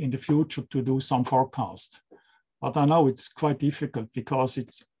hopefully in the future to do some forecast. But I know it's quite difficult because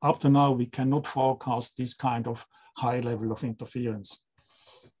it's up to now we cannot forecast this kind of high level of interference.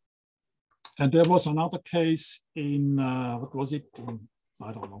 And there was another case in, what was it? In,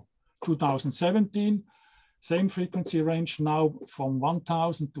 I don't know, 2017. Same frequency range now from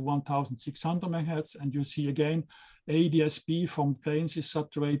 1000 to 1600 megahertz. And you see again, ADS-B from planes is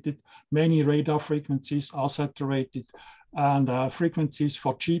saturated. Many radar frequencies are saturated. And frequencies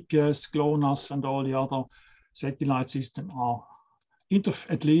for GPS, GLONASS, and all the other satellite systems are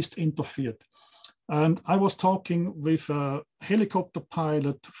at least interfered. And I was talking with a helicopter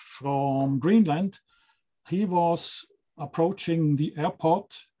pilot from Greenland. He was approaching the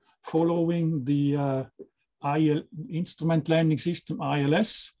airport following the instrument landing system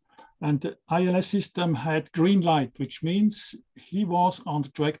ILS, and the ILS system had green light, which means he was on the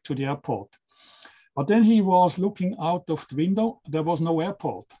track to the airport. But then he was looking out of the window, there was no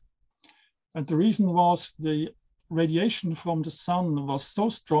airport. And the reason was the radiation from the sun was so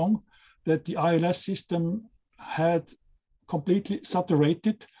strong that the ILS system had completely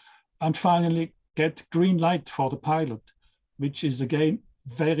saturated and finally get green light for the pilot, which is again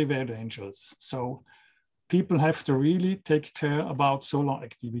very, very dangerous. So people have to really take care about solar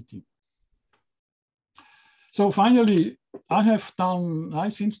activity. So finally, I have done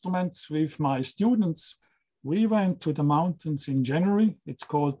nice instruments with my students. We went to the mountains in January. It's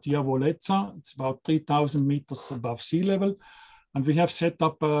called Diavolezza. It's about 3,000 meters above sea level. And we have set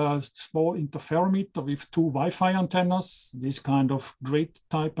up a small interferometer with 2 Wi-Fi antennas, this kind of grid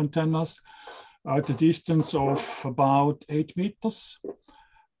type antennas, at a distance of about 8 meters.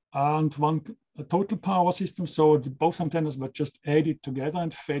 And a total power system. So both antennas were just added together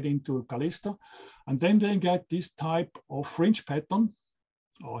and fed into a e-Callisto. And then they get this type of fringe pattern,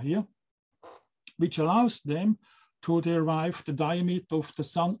 or here, which allows them to derive the diameter of the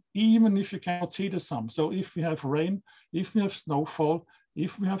sun, even if you cannot see the sun. So if we have rain, if we have snowfall,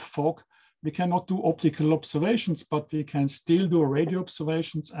 if we have fog, we cannot do optical observations, but we can still do radio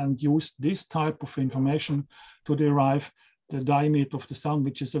observations and use this type of information to derive the diameter of the sun,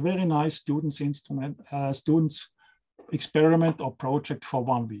 which is a very nice students experiment or project for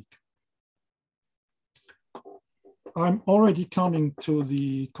 1 week. I'm already coming to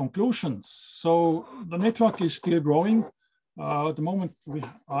the conclusions. So the network is still growing. At the moment,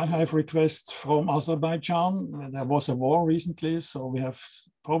 I have requests from Azerbaijan. There was a war recently, so we have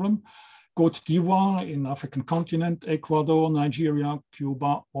a problem. Côte d'Ivoire in African continent, Ecuador, Nigeria,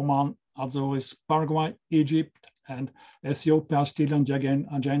 Cuba, Oman, Azores, Paraguay, Egypt, and Ethiopia are still on the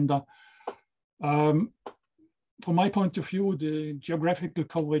agenda. From my point of view, the geographical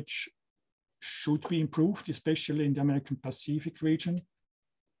coverage should be improved, especially in the American Pacific region.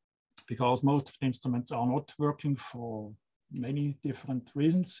 because most of the instruments are not working for many different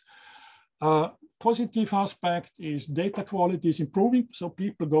reasons. Positive aspect is data quality is improving, so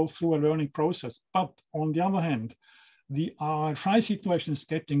people go through a learning process. But on the other hand, the RFI situation is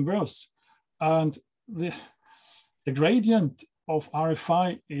getting worse, and the gradient of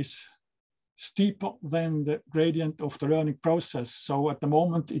RFI is steeper than the gradient of the learning process. So at the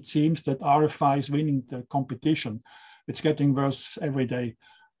moment, it seems that RFI is winning the competition. It's getting worse every day.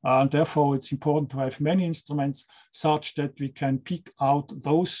 And therefore, it's important to have many instruments such that we can pick out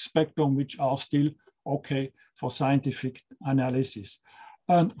those spectrum which are still okay for scientific analysis.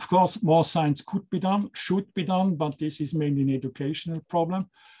 And of course, more science could be done, should be done, but this is mainly an educational problem.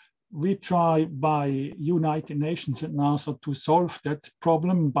 We try by United Nations and NASA to solve that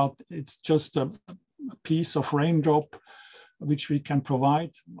problem, but it's just a piece of raindrop which we can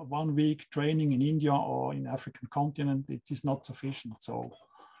provide. 1 week training in India or in African continent, it is not sufficient. So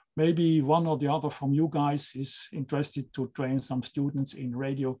maybe one or the other from you guys is interested to train some students in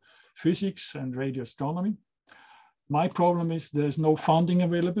radio physics and radio astronomy. My problem is there's no funding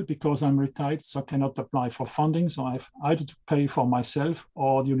available because I'm retired, so I cannot apply for funding. So I have either to pay for myself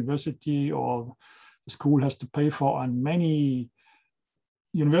or the university or the school has to pay for. And many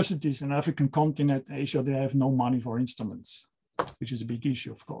universities in African continent, Asia, they have no money for instruments, which is a big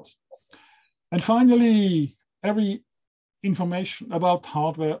issue, of course. And finally, every information about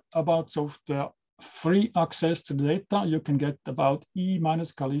hardware, about software, free access to the data you can get about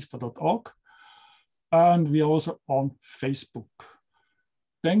e-Callisto.org. And we are also on Facebook.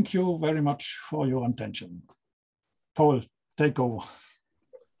 Thank you very much for your attention. Paul, take over.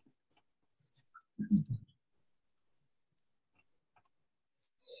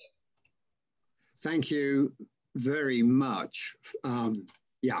 Thank you very much.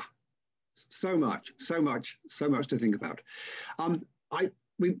 Yeah, so much to think about.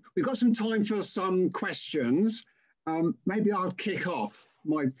 We've got some time for some questions. Maybe I'll kick off.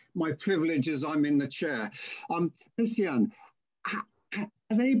 My privilege as I'm in the chair. Christian, has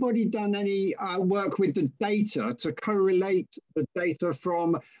anybody done any work with the data to correlate the data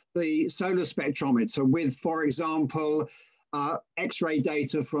from the solar spectrometer with, for example, X-ray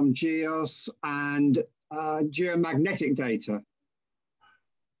data from GEOS and geomagnetic data?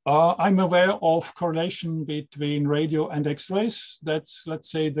 I'm aware of correlation between radio and X-rays. That's,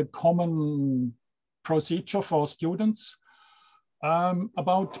 let's say, the common procedure for students.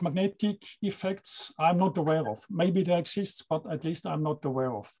 About magnetic effects, I'm not aware of. Maybe they exist, but at least I'm not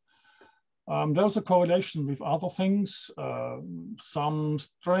aware of. There's a correlation with other things, some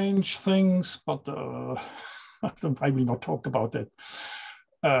strange things, but I will not talk about that.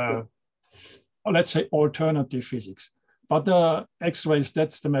 Let's say alternative physics. But X-rays,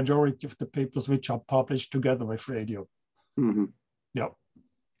 that's the majority of the papers which are published together with radio. Mm-hmm. Yeah.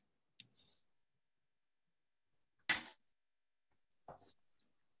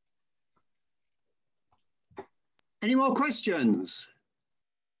 Any more questions?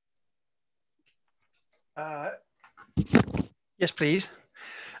 Yes, please.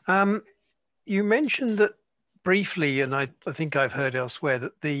 You mentioned that briefly, and I think I've heard elsewhere,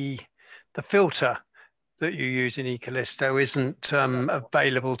 that the filter that you use in e-Callisto isn't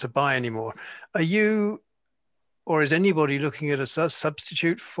available to buy anymore. Are you, or is anybody looking at a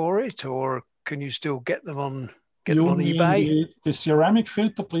substitute for it, or can you still get them on eBay? The ceramic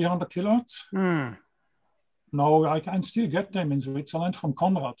filter, 300 kilohertz? Hmm. No, I can still get them in Switzerland from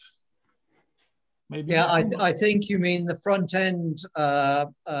Conrad. Maybe. Yeah, I think you mean the front end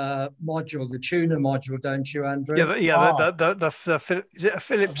module, the tuner module, don't you, Andrew? Yeah, is it a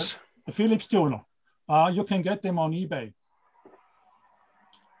Philips? The Philips tuner. You can get them on eBay.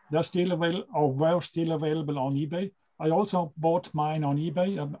 They're still available, or were still available on eBay. I also bought mine on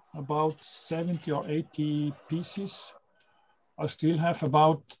eBay, about 70 or 80 pieces. I still have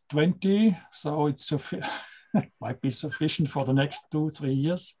about 20, so it's it might be sufficient for the next 2-3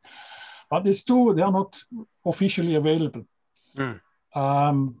 years. But it's true, they are not officially available. Mm.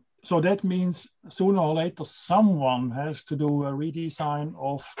 So that means sooner or later, someone has to do a redesign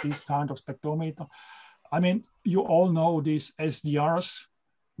of this kind of spectrometer. I mean, you all know these SDRs,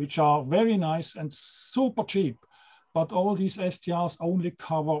 which are very nice and super cheap, but all these SDRs only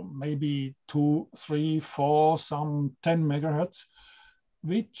cover maybe 2, 3, 4, some 10 megahertz,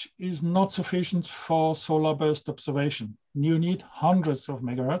 which is not sufficient for solar burst observation. You need hundreds of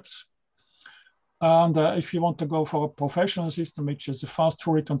megahertz. And if you want to go for a professional system, which is a fast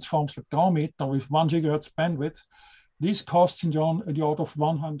Fourier transform spectrometer with 1 gigahertz bandwidth, this costs in the order of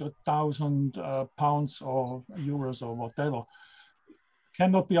 100,000 pounds or euros or whatever.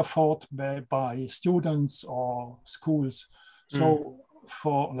 Cannot be afforded by students or schools. So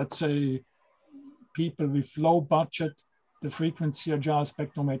for, let's say, people with low budget, the frequency agile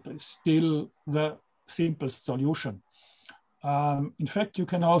spectrometer is still the simplest solution. In fact, you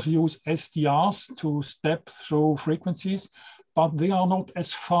can also use SDRs to step through frequencies, but they are not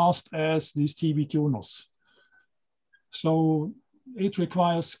as fast as these TV tuners. So it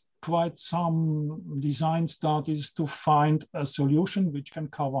requires quite some design studies to find a solution which can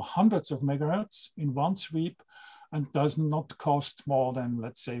cover hundreds of megahertz in one sweep and does not cost more than,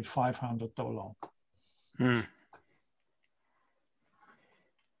 let's say, $500.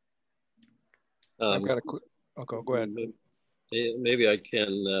 I've got a quick, go ahead. Maybe I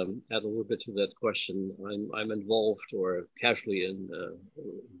can add a little bit to that question. I'm involved or casually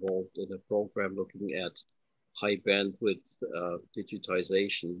involved in a program looking at high bandwidth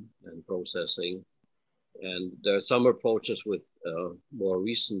digitization and processing. And there are some approaches with more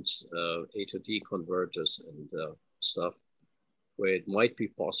recent A to D converters and stuff, where it might be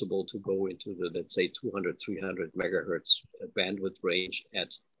possible to go into the, let's say, 200, 300 megahertz bandwidth range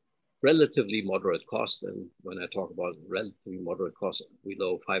at relatively moderate cost. And when I talk about relatively moderate cost,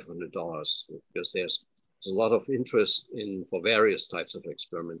 below $500, because there's a lot of interest in for various types of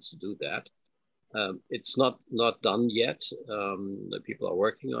experiments to do that. It's not done yet. The people are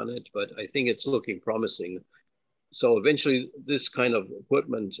working on it, but I think it's looking promising. So eventually this kind of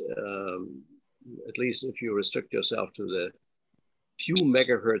equipment, at least if you restrict yourself to the few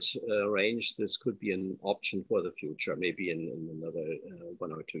megahertz range, this could be an option for the future, maybe in another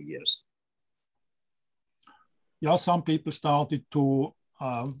 1 or 2 years. Yeah, some people started to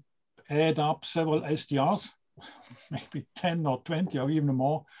add up several SDRs, maybe 10 or 20 or even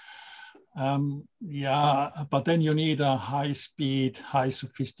more. Yeah, but then you need a high-speed, high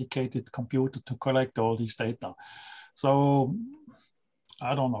sophisticated computer to collect all this data. So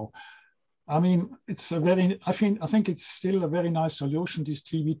I don't know. I mean, it's a very, I think it's still a very nice solution, this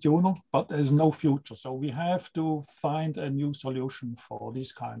TV tuner, but there's no future. So we have to find a new solution for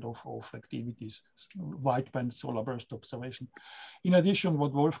this kind of activities, wideband solar burst observation. In addition,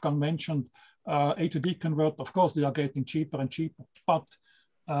 what Wolfgang mentioned, A to D convert, of course, they are getting cheaper and cheaper, but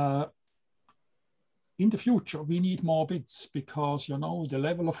in the future, we need more bits because, you know, the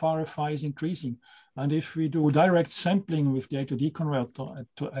level of RFI is increasing. And if we do direct sampling with the A to D converter at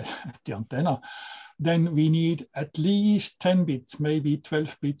the antenna, then we need at least 10 bits, maybe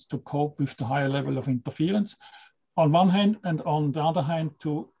 12 bits to cope with the higher level of interference on one hand, and on the other hand,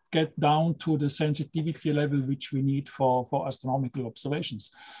 to get down to the sensitivity level which we need for astronomical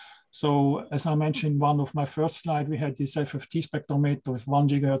observations. So as I mentioned in one of my first slides, we had this FFT spectrometer with 1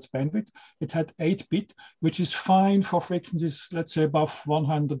 gigahertz bandwidth. It had 8-bit, which is fine for frequencies, let's say above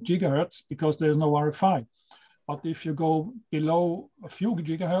 100 gigahertz, because there's no RFI. But if you go below a few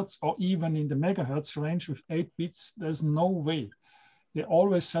gigahertz or even in the megahertz range with 8 bits, there's no way. They're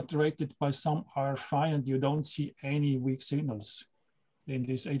always saturated by some RFI and you don't see any weak signals in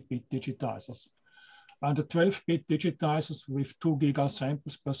these 8-bit digitizers. And the 12-bit digitizers with 2 giga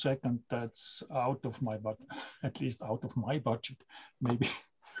samples per second, that's out of my budget, at least out of my budget. Maybe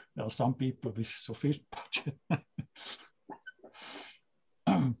there are some people with sufficient budget.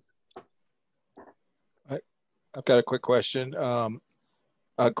 I've got a quick question.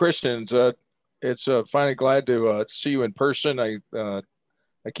 Christian, it's finally glad to see you in person. I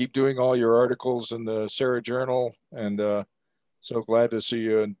keep doing all your articles in the Sarah Journal, and so glad to see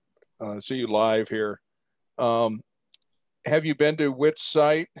you and see you live here. Have you been to Whit's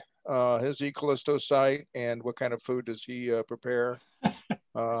site, his e-Callisto site, and what kind of food does he prepare?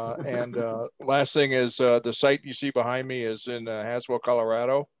 And last thing is the site you see behind me is in Haswell,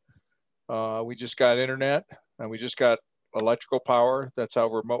 Colorado. We just got internet and we just got electrical power. That's how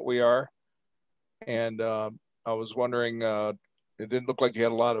remote we are. And I was wondering, it didn't look like you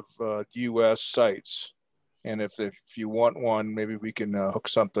had a lot of US sites. And if you want one, maybe we can hook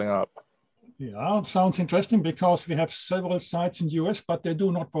something up. Yeah, it sounds interesting because we have several sites in the US, but they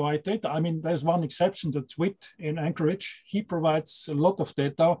do not provide data. I mean, there's one exception, that's Whit in Anchorage. He provides a lot of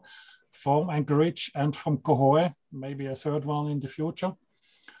data from Anchorage and from Cohoe, maybe a third one in the future.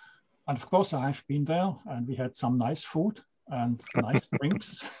 And of course, I've been there and we had some nice food and nice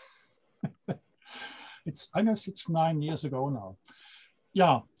drinks. I guess it's 9 years ago now.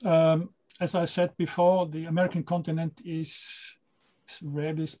 Yeah, as I said before, the American continent is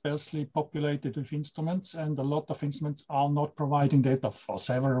really sparsely populated with instruments, and a lot of instruments are not providing data for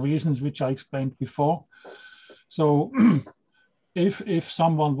several reasons, which I explained before. So if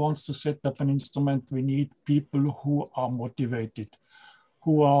someone wants to set up an instrument, we need people who are motivated,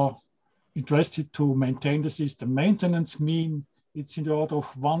 who are interested to maintain the system. Maintenance means it's in the order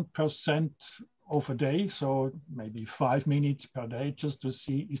of 1% of a day, so maybe 5 minutes per day, just to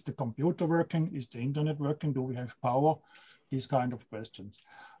see, is the computer working? Is the internet working? Do we have power? These kind of questions.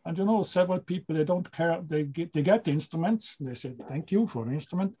 And you know, several people, they don't care, they get the instruments, they say, thank you for the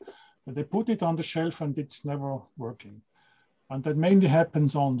instrument, but they put it on the shelf and it's never working. And that mainly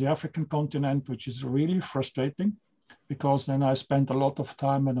happens on the African continent, which is really frustrating, because then I spent a lot of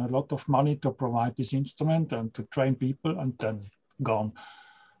time and a lot of money to provide this instrument and to train people, and then gone.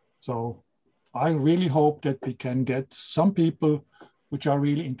 So I really hope that we can get some people which are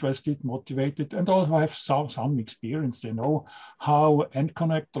really interested, motivated, and also have some experience. They know how an end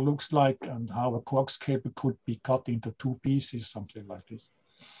connector looks like and how a coax cable could be cut into 2 pieces, something like this.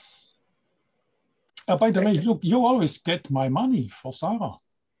 By the way, you always get my money for Sarah.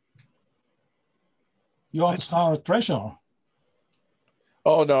 You are the Sarah treasurer.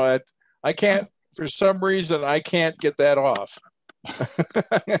 Oh, no, I can't, for some reason, I can't get that off.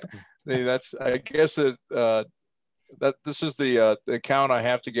 That's, I guess that this is the account I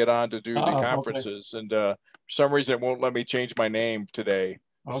have to get on to do the conferences. Okay. And for some reason, it won't let me change my name today.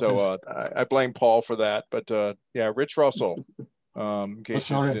 Okay. So I blame Paul for that. But yeah, Rich Russell. In case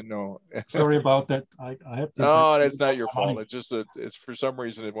you didn't know. Sorry about that. I have to. No, it's not your fault. It's just that it's for some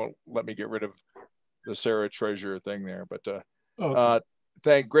reason it won't let me get rid of the Sarah Treasurer thing there. But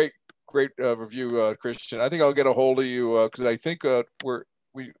okay. Great review, Christian. I think I'll get a hold of you because I think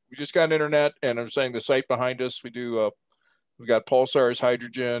we just got internet, and I'm saying the site behind us. We got pulsars,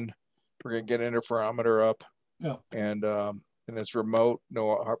 hydrogen. We're gonna get an interferometer up. Yeah. And it's remote,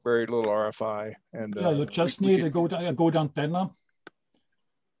 very little RFI. And yeah, you just need a good antenna.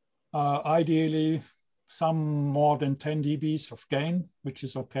 Ideally, some more than 10 dBs of gain, which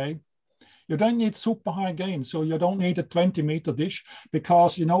is okay. You don't need super high gain, so you don't need a 20-meter dish,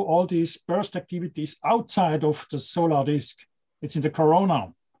 because you know all these burst activities outside of the solar disk. It's in the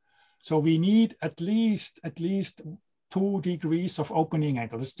corona, so we need at least 2 degrees of opening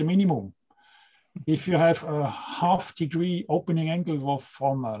angle. That's the minimum. If you have a ½ degree opening angle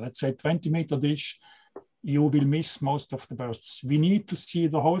from let's say 20-meter dish, you will miss most of the bursts. We need to see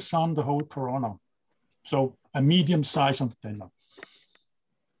the whole sun, the whole corona. So a medium size antenna.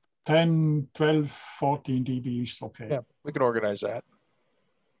 10, 12, 14 dB is okay. Yeah, we can organize that.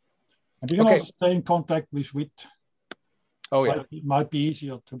 And you can also stay in contact with WIT. Oh yeah. It might be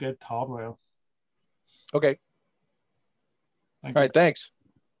easier to get hardware. Okay. All right, thanks.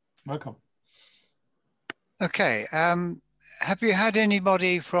 Welcome. Okay. Have you had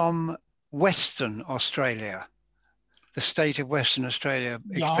anybody from Western Australia, the state of Western Australia,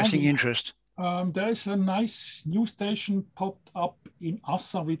 expressing interest? There is a nice news station popped up in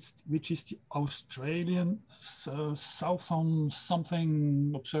Assa, which is the Australian Southern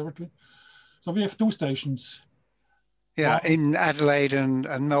something Observatory. So we have 2 stations. Yeah, in Adelaide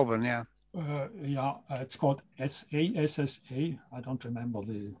and Melbourne, yeah. Yeah, it's called SSA. I don't remember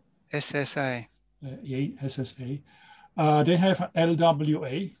the... SSA. SSA. They have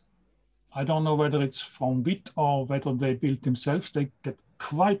LWA. I don't know whether it's from WIT or whether they built themselves. They get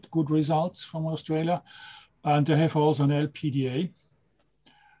quite good results from Australia. And they have also an LPDA.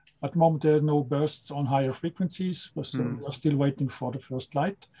 At the moment, there are no bursts on higher frequencies, but we're still waiting for the first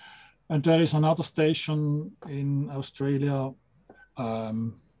light. And there is another station in Australia.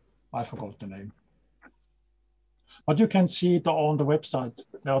 I forgot the name. But you can see it on the website.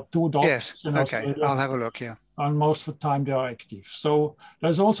 There are 2 dots. Yes, okay, Australia, I'll have a look, yeah. And most of the time they are active. So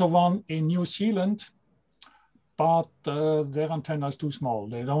there's also one in New Zealand, but their antenna is too small.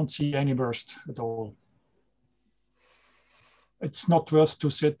 They don't see any burst at all. It's not worth to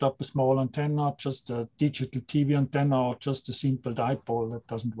set up a small antenna, just a digital TV antenna or just a simple dipole. That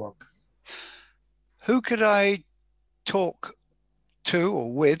doesn't work. Who could I talk to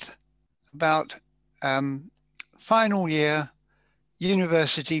or with about final year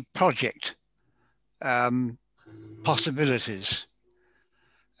university project possibilities?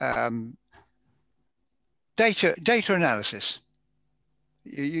 Data analysis.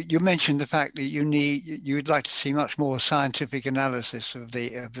 You mentioned the fact that you would like to see much more scientific analysis of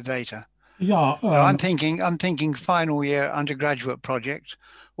the data. Yeah, I'm thinking final year undergraduate project,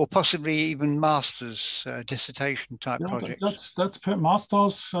 or possibly even master's dissertation type projects. That's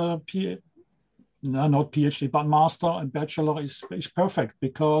master's, no, not PhD, but master and bachelor is perfect,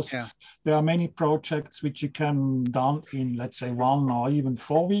 because there are many projects which you can done in, let's say, 1 or even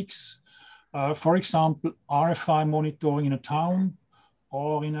 4 weeks. For example, RFI monitoring in a town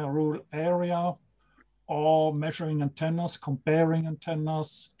or in a rural area, or measuring antennas, comparing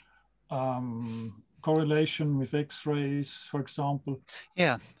antennas, correlation with X-rays, for example.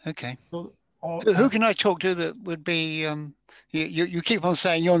 Yeah, okay. So Who can I talk to that would be? You keep on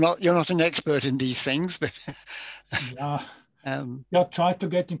saying you're not an expert in these things, but yeah. Yeah, try to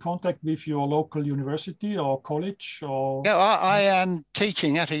get in contact with your local university or college or. Yeah, I am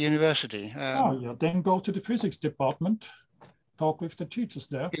teaching at a university. Yeah, then go to the physics department, talk with the teachers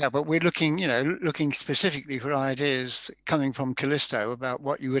there. Yeah, but we're looking specifically for ideas coming from Callisto about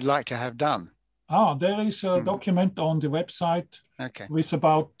what you would like to have done. There is a document on the website with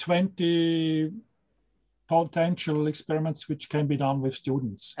about 20 potential experiments which can be done with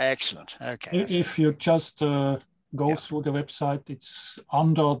students. Excellent. Okay. If you just go through the website, it's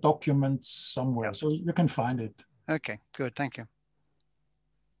under documents somewhere, so you can find it. Okay, good. Thank you.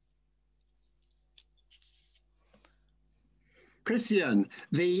 Christian,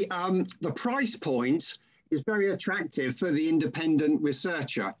 the price point is very attractive for the independent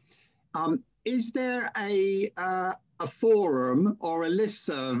researcher. Is there a forum or a list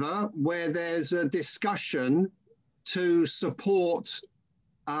server where there's a discussion to support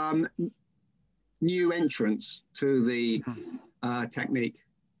new entrants to the technique?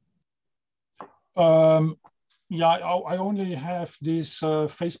 Yeah, I only have this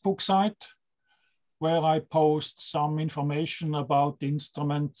Facebook site where I post some information about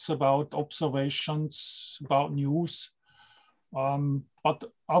instruments, about observations, about news. But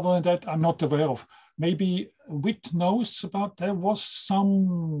other than that, I'm not aware of. Maybe WIT knows about, there was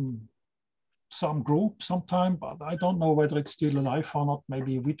some group sometime, but I don't know whether it's still alive or not.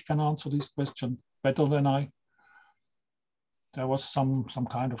 Maybe WIT can answer this question better than I. There was some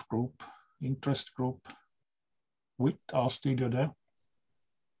kind of group, interest group. WIT, are still there?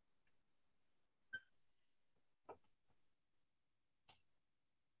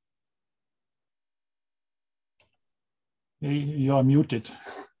 You are muted.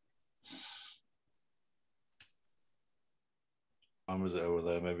 Time is it over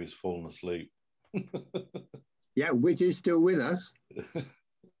there? Maybe he's fallen asleep. Yeah, WIT is still with us.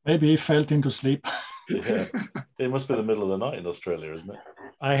 Maybe he fell into sleep. Yeah, it must be the middle of the night in Australia, isn't it?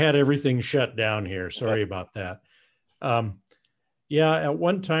 I had everything shut down here. Sorry about that. Yeah, at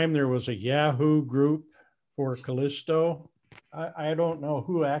one time there was a Yahoo group for Callisto. I don't know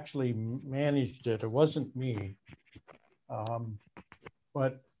who actually managed it. It wasn't me.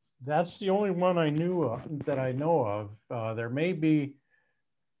 But that's the only one I knew of, that I know of. There may be,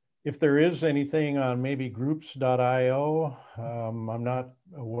 if there is anything on maybe groups.io, I'm not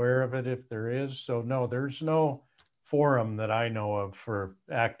aware of it if there is. So no, there's no forum that I know of for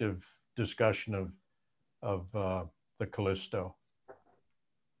active discussion of the Callisto.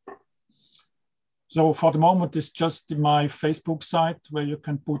 So for the moment, it's just my Facebook site where you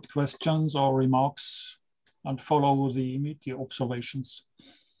can put questions or remarks and follow the immediate observations.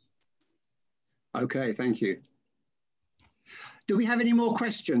 Okay, thank you. Do we have any more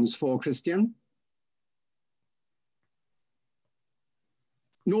questions for Christian?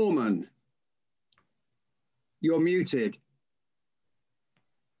 Norman, you're muted.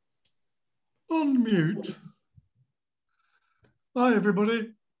 Unmute. Hi,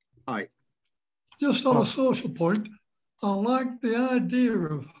 everybody. Hi. Just on a social point, I like the idea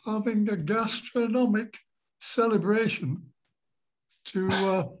of having a gastronomic celebration to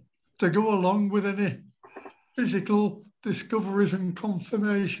go along with any physical discoveries and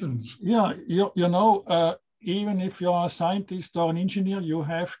confirmations. Yeah, you know, even if you're a scientist or an engineer, you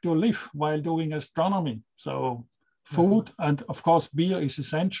have to live while doing astronomy. So food and of course beer is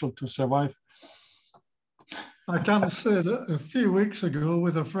essential to survive. I can say that a few weeks ago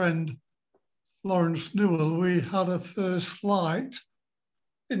with a friend, Lawrence Newell, we had a first flight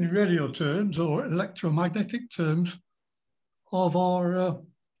in radio terms or electromagnetic terms of our,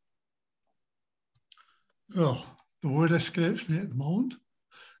 the word escapes me at the moment,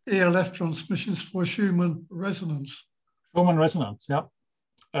 ELF transmissions for Schumann resonance. Schumann resonance, yeah,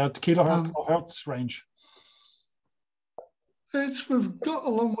 at kilohertz or hertz range. We've got a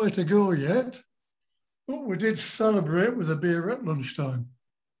long way to go yet, but we did celebrate with a beer at lunchtime.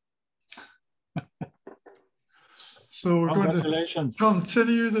 So we're going to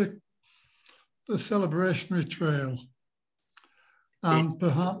continue the celebrationary trail. And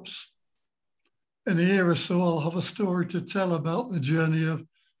perhaps in a year or so, I'll have a story to tell about the journey of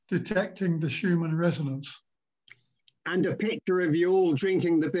detecting the Schumann resonance. And a picture of you all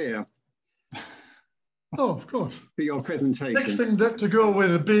drinking the beer. Oh, of course. For your presentation. Next thing to go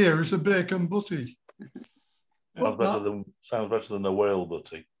with a beer is a bacon butty. Sounds better than a whale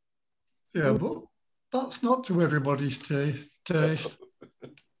butty. Yeah, but that's not to everybody's taste.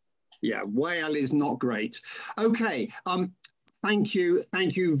 Yeah, whale is not great. Okay, thank you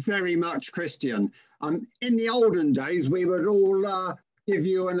very much, Christian. In the olden days, we would all give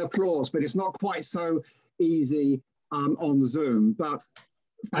you an applause, but it's not quite so easy on Zoom. But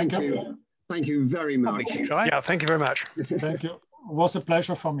thank you. Thank you very much. Yeah, thank you very much. Thank you. It was a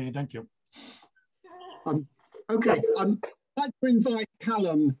pleasure for me. Thank you. Okay, I'd like to invite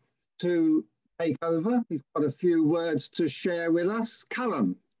Callum to take over. He's got a few words to share with us.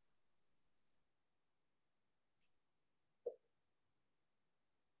 Callum.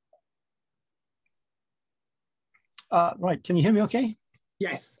 Right, can you hear me okay?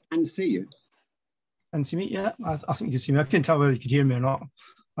 Yes, and see you. And see me, yeah, I think you can see me. I couldn't tell whether you could hear me or not.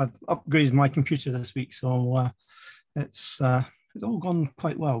 I've upgraded my computer this week, so it's all gone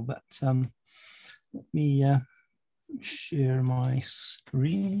quite well, but let me share my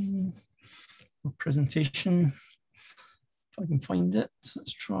screen or presentation. If I can find it,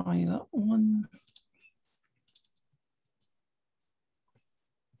 let's try that one.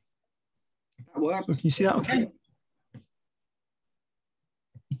 That works. So can you see that okay?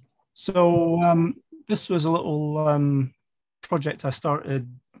 So this was a little project I started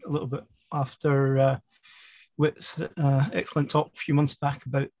a little bit after Whit's excellent talk a few months back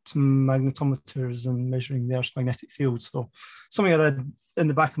about magnetometers and measuring the Earth's magnetic field. So something I had in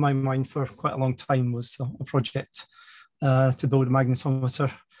the back of my mind for quite a long time was a project to build a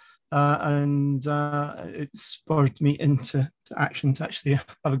magnetometer. And it spurred me into action to actually have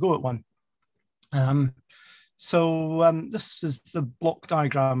a go at one. So this is the block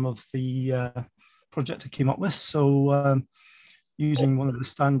diagram of the project I came up with. So using one of the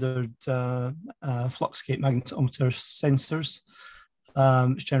standard fluxgate magnetometer sensors,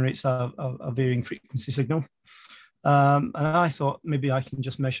 which generates a varying frequency signal. And I thought maybe I can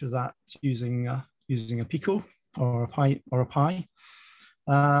just measure that using a pico or a pi,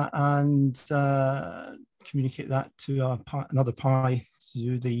 and communicate that to another pi to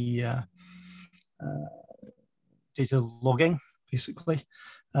do the data logging, basically.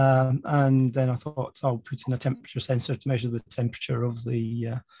 And then I thought I'll put in a temperature sensor to measure the temperature of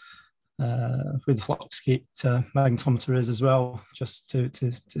the where the fluxgate magnetometer is as well, just to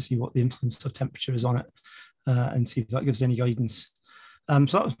see what the influence of temperature is on it, and see if that gives any guidance. So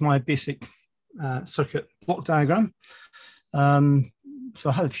that was my basic circuit block diagram. So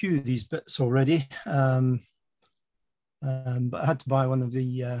I had a few of these bits already, but I had to buy one of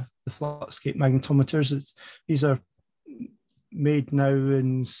the fluxgate magnetometers. These are made now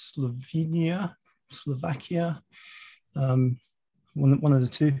in Slovakia, one of the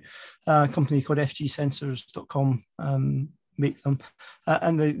two. A company called fgsensors.com make them,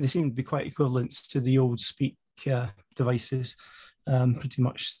 and they seem to be quite equivalent to the old Speak devices. Pretty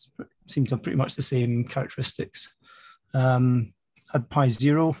much seem to have pretty much the same characteristics. Had Pi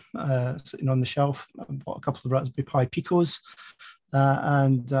Zero sitting on the shelf. I bought a couple of Raspberry Pi Picos,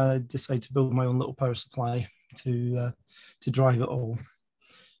 and decided to build my own little power supply to drive it all.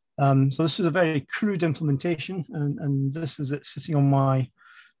 So this was a very crude implementation, and this is it sitting on my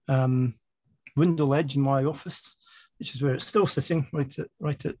window ledge in my office, which is where it's still sitting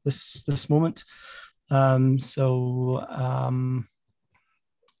right at this moment. Where's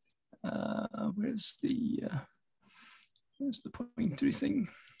the pointer thing?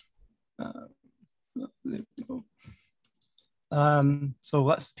 There we go. So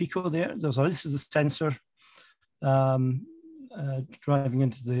that's the pico there. So this is the sensor driving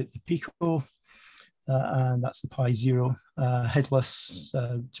into the pico, and that's the Pi Zero, headless,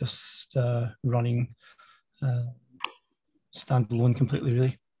 just running standalone completely,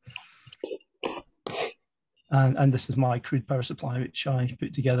 really. And this is my crude power supply, which I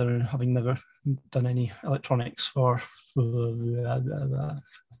put together, having never done any electronics for 40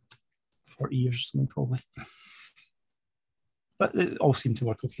 years or something, probably. But it all seemed to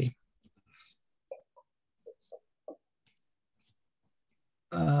work okay.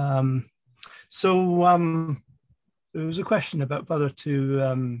 There was a question about whether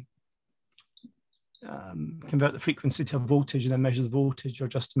to convert the frequency to a voltage and then measure the voltage, or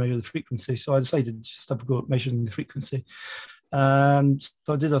just to measure the frequency. So I decided to just have a go at measuring the frequency. So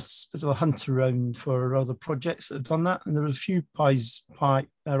I did a bit of a hunt around for other projects that have done that, and there were a few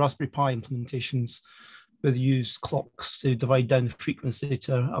Raspberry Pi implementations where they used clocks to divide down the frequency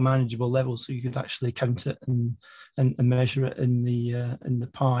to a manageable level, so you could actually count it and measure it in the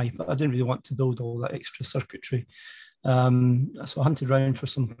Pi. But I didn't really want to build all that extra circuitry, so I hunted around for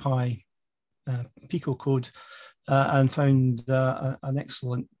some Pi Pico code and found an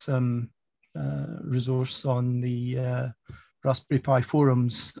excellent resource on the Raspberry Pi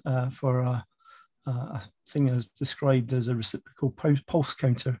forums for a thing that is described as a reciprocal pulse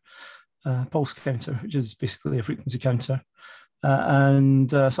counter, which is basically a frequency counter. So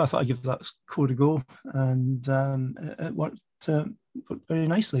I thought I'd give that code a go, and it worked worked very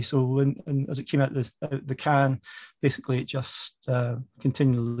nicely. So and as it came out the can, basically it just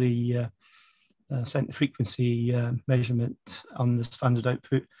continually sent the frequency measurement on the standard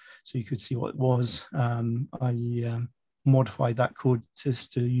output, so you could see what it was. I modified that code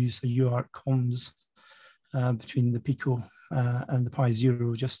just to use the UART comms between the Pico and the Pi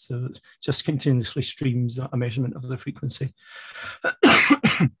Zero, just continuously streams a measurement of the frequency.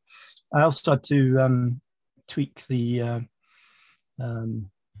 I also had to tweak the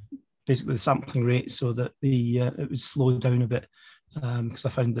basically the sampling rate so that it would slow down a bit, because I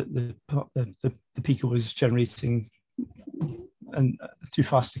found that the Pico was generating and too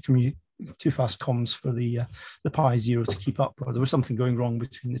fast comms for the Pi Zero to keep up, or there was something going wrong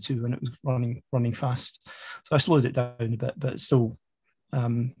between the two and it was running fast. So I slowed it down a bit, but it's still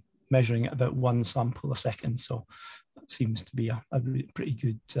measuring at about 1 sample a second. So it seems to be a pretty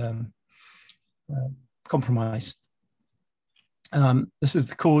good compromise. This is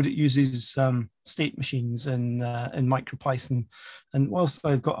the code. It uses state machines in MicroPython, and whilst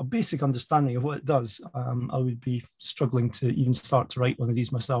I've got a basic understanding of what it does, I would be struggling to even start to write one of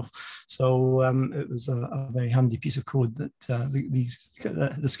these myself. So it was a very handy piece of code that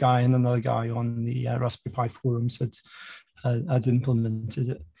this guy and another guy on the Raspberry Pi forums had implemented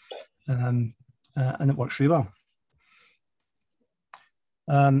it, and it works really well.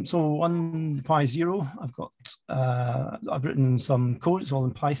 So on the Pi Zero, I've written some code. It's all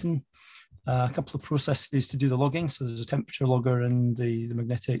in Python. A couple of processes to do the logging. So there's a temperature logger and the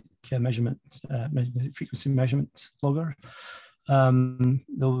magnetic magnetic frequency measurement logger.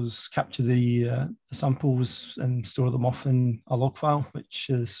 Those capture the samples and store them off in a log file, which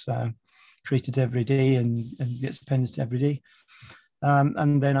is created every day and gets appended to every day.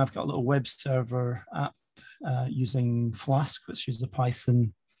 And then I've got a little web server app using Flask, which is the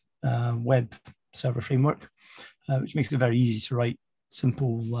Python web server framework, which makes it very easy to write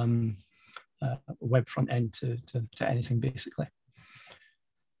simple web front end to anything, basically.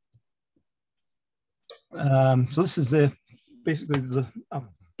 So this is basically a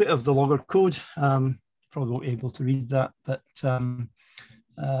bit of the logger code. Probably won't be able to read that, but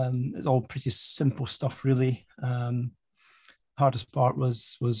it's all pretty simple stuff, really. Hardest part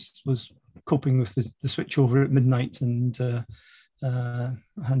was coping with the switchover at midnight and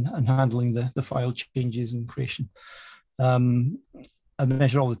handling the file changes and creation. I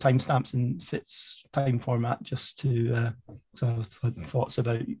measure all the timestamps in FITS time format just to, so I've had thoughts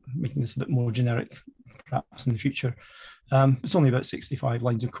about making this a bit more generic perhaps in the future. It's only about 65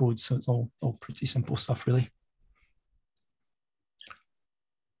 lines of code, so it's all pretty simple stuff, really.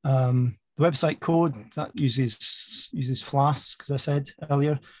 The website code that uses Flask, as I said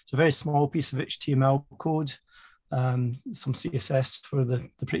earlier. It's a very small piece of HTML code, some CSS for the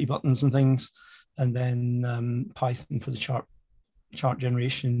pretty buttons and things, and then Python for the chart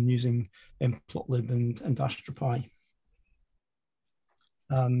generation using Matplotlib and AstroPy.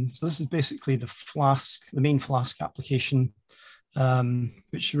 So this is basically the main Flask application,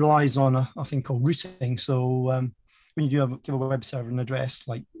 which relies on a thing called routing. So when you do give a web server an address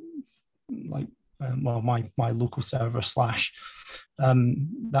like well, my local server /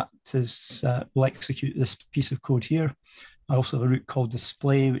 that is will execute this piece of code here. I also have a route called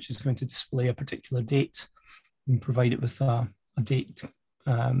display, which is going to display a particular date and provide it with a date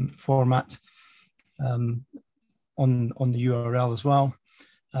format on the URL as well.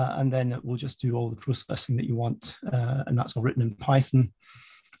 And then it will just do all the processing that you want, and that's all written in Python.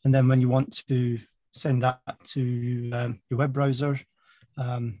 And then when you want to send that to your web browser,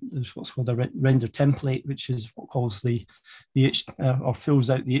 there's what's called a render template, which is what calls or fills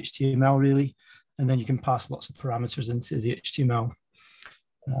out the HTML, really, and then you can pass lots of parameters into the HTML,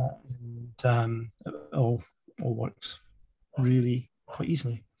 and it all works really quite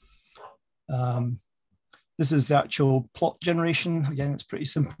easily. This is the actual plot generation. Again, it's pretty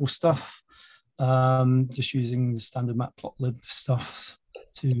simple stuff, just using the standard Matplotlib stuff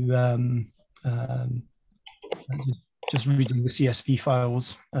to just reading the CSV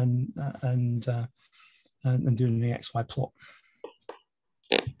files and doing the XY plot.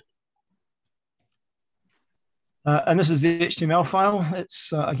 And this is the HTML file.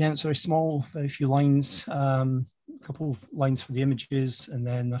 It's again, it's very small, very few lines, a couple of lines for the images, and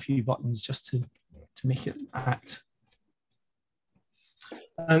then a few buttons just to make it act.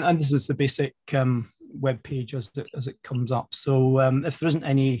 And this is the basic web page as it comes up. So if there isn't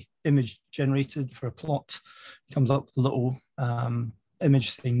any image generated for a plot, it comes up with a little image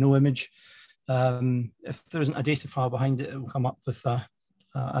saying no image. If there isn't a data file behind it, it will come up with a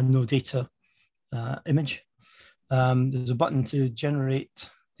no data image. There's a button to generate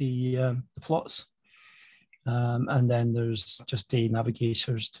the plots. And then there's just day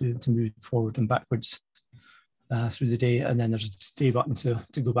navigators to move forward and backwards through the day. And then there's a stay button to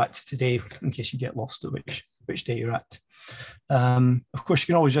go back to today in case you get lost at which day you're at. Of course, you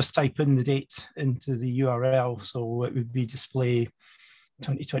can always just type in the date into the URL. So it would be display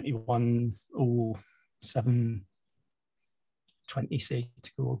 2021-07-20, say,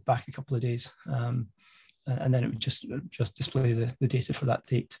 to go back a couple of days. And then it would just display the data for that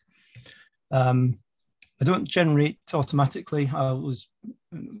date. I don't generate automatically. I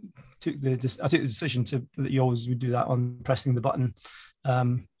took the decision that you always would do that on pressing the button.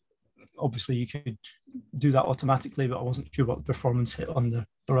 Obviously, you could do that automatically, but I wasn't sure what the performance hit on the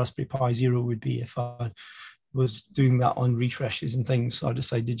Raspberry Pi Zero would be if I was doing that on refreshes and things. So I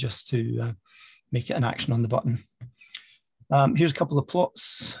decided just to make it an action on the button. Here's a couple of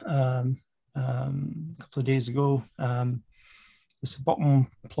plots a couple of days ago. This bottom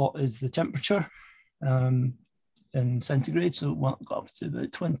plot is the temperature in centigrade. So it got up to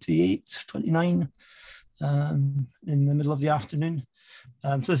about 28, 29 in the middle of the afternoon.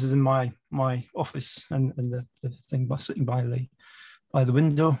 So this is in my office and the thing sitting by the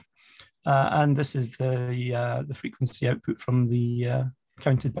window. And this is the frequency output from the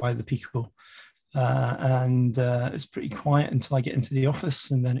counted by the Pico. And it's pretty quiet until I get into the office,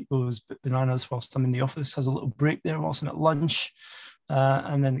 and then it goes a bit bananas whilst I'm in the office. Has a little break there whilst I'm at lunch,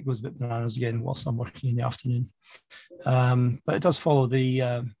 and then it goes a bit bananas again whilst I'm working in the afternoon. But it does follow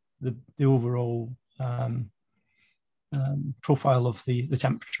the overall profile of the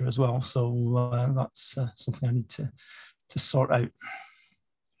temperature as well. So that's something I need to sort out.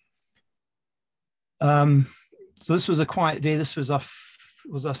 So this was a quiet day. This was a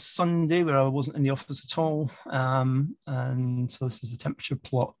Sunday where I wasn't in the office at all. And so this is the temperature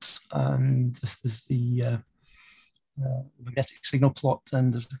plot, and this is the magnetic signal plot.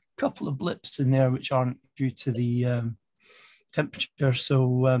 And there's a couple of blips in there which aren't due to the temperature.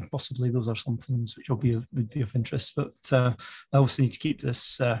 So possibly those are some things which would be of interest. But I also need to keep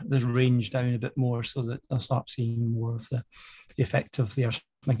this range down a bit more so that I'll start seeing more of the effect of the Earth's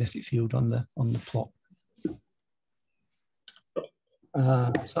magnetic field on the plot.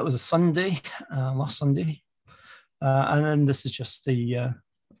 So that was a Sunday, last Sunday, and then this is just the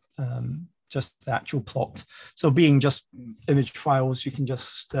actual plot. So being just image files, you can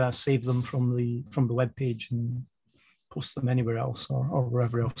just save them from the web page and post them anywhere else or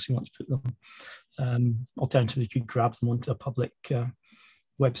wherever else you want to put them. Alternatively, you could grab them onto a public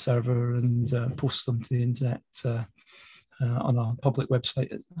web server and post them to the internet on a public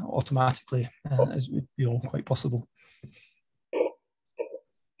website automatically, as would be all quite possible.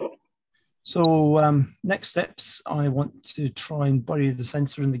 So next steps, I want to try and bury the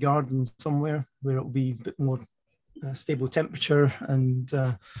sensor in the garden somewhere where it will be a bit more stable temperature and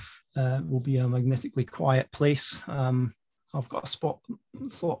will be a magnetically quiet place. I've got a spot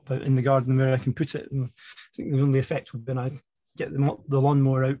thought about in the garden where I can put it. And I think the only effect would be I get the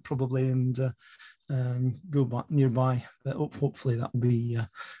lawnmower out probably and go back nearby. But hopefully that will be a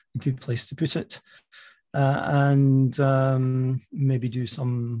good place to put it. And maybe do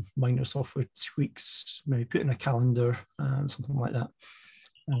some minor software tweaks, maybe put in a calendar, something like that.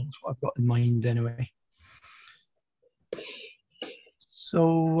 That's what I've got in mind anyway.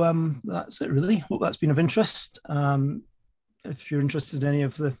 So that's it really. Hope that's been of interest. If you're interested in any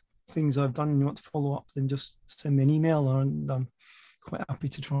of the things I've done and you want to follow up, then just send me an email, and I'm quite happy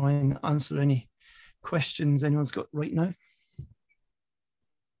to try and answer any questions anyone's got right now.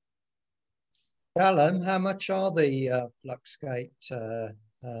 Alan, how much are the Fluxgate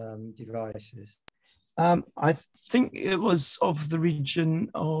devices? I think it was of the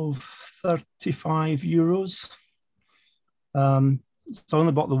region of €35. So I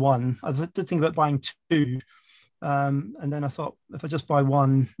only bought the one. I did think about buying two, and then I thought if I just buy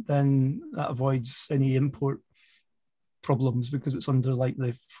one, then that avoids any import problems because it's under like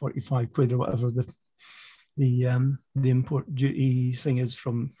the 45 quid or whatever the import duty thing is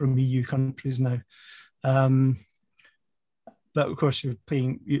from EU countries now. But of course, you're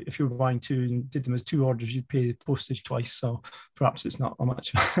paying, if you're buying two and did them as two orders, you'd pay the postage twice. So perhaps it's not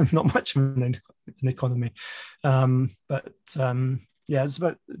much of an economy. Yeah, it's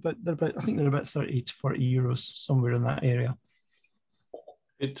about I think they're about 30 to 40 euros, somewhere in that area.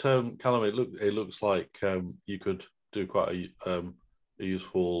 Callum, it looks like you could do quite a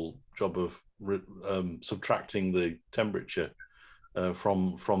useful job of subtracting the temperature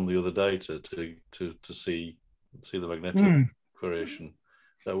from the other data to see the magnetic variation.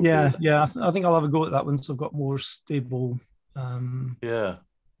 Yeah, I think I'll have a go at that once I've got more stable. Yeah,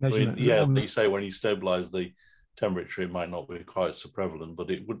 measurement. you say when you stabilize the temperature, it might not be quite so prevalent, but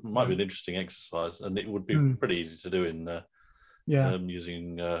it might be an interesting exercise, and it would be pretty easy to do in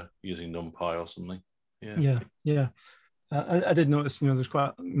using NumPy or something. Yeah. I did notice, there's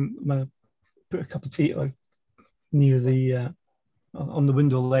quite. Put a cup of tea near the on the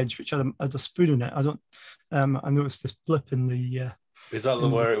window ledge, which had a spoon in it. I noticed this blip in the. Is that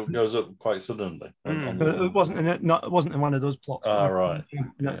where it goes up quite suddenly? It wasn't in it. It wasn't in one of those plots. Right.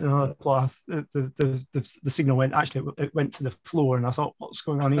 Another plot. The signal went. Actually, it went to the floor, and I thought, "What's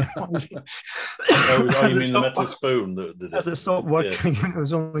going on here?" You mean the metal spoon that did it? As it stopped working, it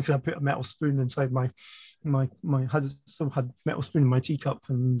was only because I put a metal spoon inside my still had metal spoon in my teacup,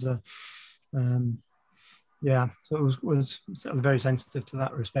 and so it was very sensitive to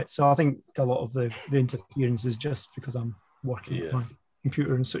that respect. So I think a lot of the interference is just because I'm working with my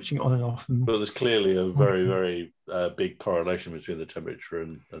computer and switching it on and off. But there's clearly a very, very big correlation between the temperature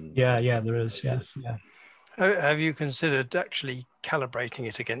and there is. Yes. Yeah. Have you considered actually calibrating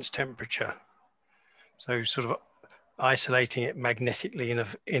it against temperature? So sort of isolating it magnetically in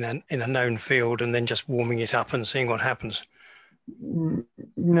a known field and then just warming it up and seeing what happens?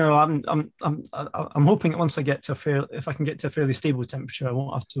 No, I'm hoping once I get to if I can get to a fairly stable temperature, I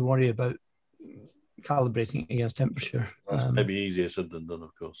won't have to worry about calibrating against temperature. That's maybe easier said than done,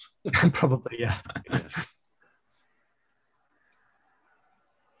 of course. Probably, yeah.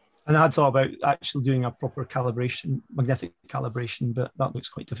 And I had thought about actually doing a proper calibration, magnetic calibration, but that looks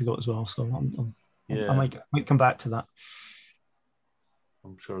quite difficult as well. So I might come back to that.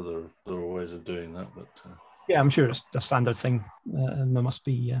 I'm sure there are ways of doing that, but I'm sure it's a standard thing, and there must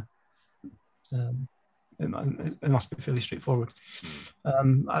be it must be fairly straightforward.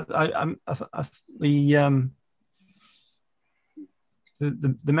 The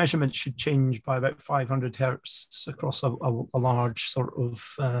measurement should change by about 500 hertz across a large sort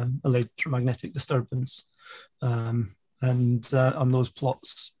of electromagnetic disturbance, and on those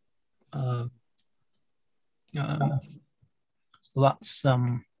plots. So that's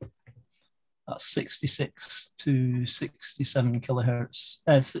 66 to 67 kilohertz,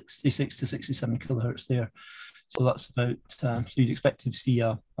 66 to 67 kilohertz there. So that's about, so you'd expect to see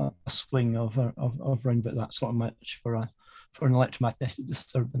a swing of around about that sort of much for an electromagnetic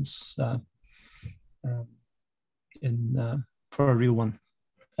disturbance for a real one,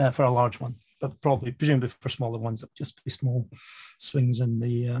 for a large one, but presumably for smaller ones, it'll just be small swings in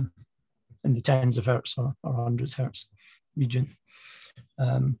the tens of hertz or hundreds hertz region.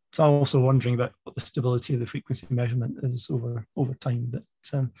 So I'm also wondering about what the stability of the frequency measurement is over time. But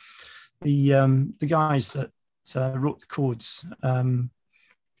the guys that wrote the codes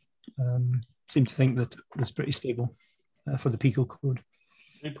seem to think that it was pretty stable for the Pico code.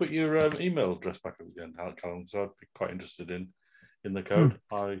 Can you put your email address back up again, Callum? So I'd be quite interested in the code.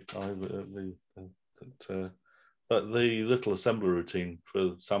 But the little assembly routine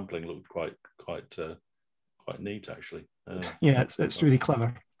for sampling looked quite neat, actually. It's really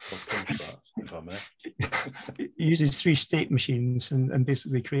clever. I'll pinch that, if I may. It uses 3 state machines and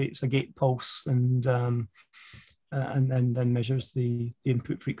basically creates a gate pulse and then measures the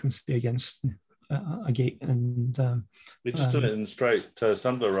input frequency against a gate. And we just done it in straight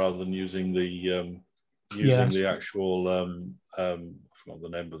assembler rather than using the actual I forgot the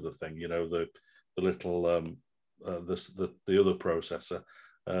name of the thing. The little the other processor.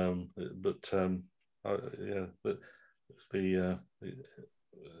 It'd be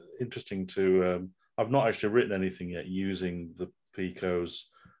interesting to. I've not actually written anything yet using the Pico's.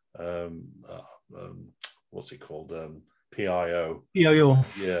 What's it called? PIO. PIO.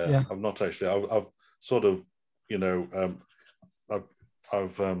 Yeah. I've not actually. I've sort of, I've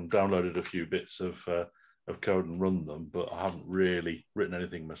downloaded a few bits of code and run them, but I haven't really written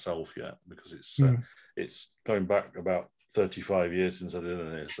anything myself yet because it's going back about 35 years since I did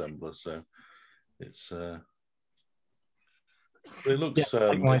an assembler, so it's. It looks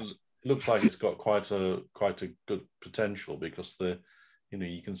it looks like it's got quite a good potential because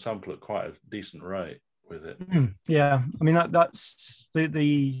you can sample at quite a decent rate with it. Yeah, I mean that's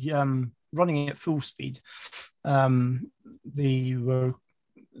the running at full speed. They were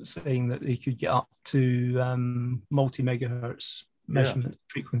saying that they could get up to multi-megahertz measurement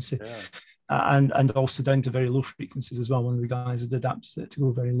frequency, and also down to very low frequencies as well. One of the guys had adapted it to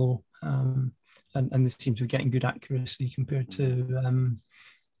go very low. And they seem to be getting good accuracy compared to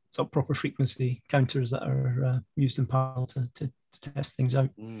sort of proper frequency counters that are used in parallel to test things out.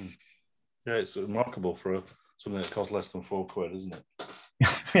 Yeah, it's remarkable for something that costs less than £4, isn't it?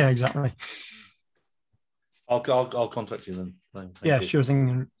 Yeah, exactly. I'll contact you then. Thank you. Sure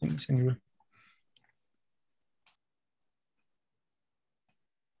thing. Thanks, anyway.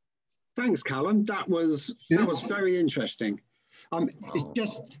 Thanks, Callum. That was very interesting.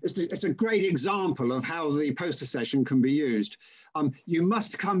 It's a great example of how the poster session can be used. You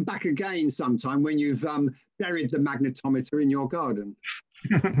must come back again sometime when you've buried the magnetometer in your garden.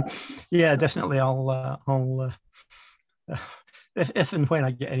 Yeah, definitely. I'll if and when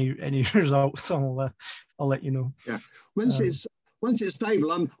I get any results, I'll let you know. Yeah, once it's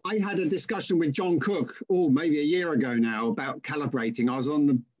stable. I had a discussion with John Cook, maybe a year ago now, about calibrating. I was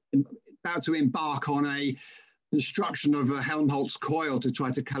about to embark on a construction of a Helmholtz coil to try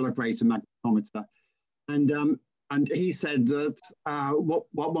to calibrate a magnetometer, and he said that what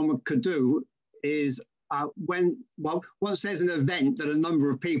one could do is once there's an event that a number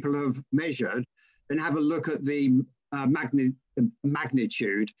of people have measured, then have a look at the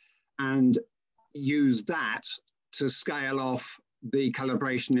magnitude and use that to scale off the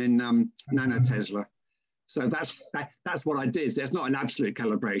calibration in nanotesla. So that's what I did. There's not an absolute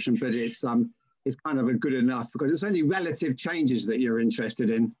calibration, but it's kind of a good enough, because it's only relative changes that you're interested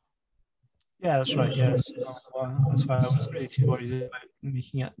in. Yeah, that's right. Yeah, that's why I was really worried about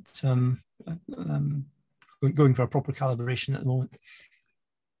making it going for a proper calibration at the moment.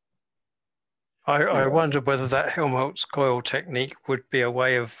 I wondered whether that Helmholtz coil technique would be a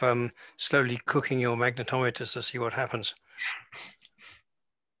way of slowly cooking your magnetometers to see what happens.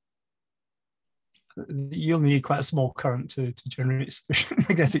 You'll need quite a small current to generate sufficient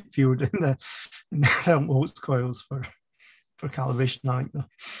magnetic field in the Helmholtz coils for calibration, I think, though.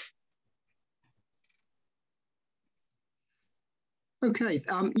 Okay,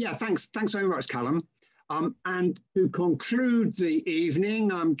 yeah, thanks very much, Callum. And to conclude the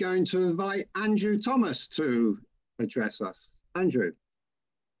evening, I'm going to invite Andrew Thomas to address us. Andrew.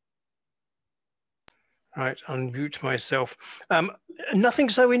 Right, unmute myself. Nothing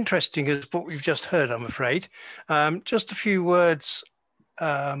so interesting as what we've just heard, I'm afraid. Just a few words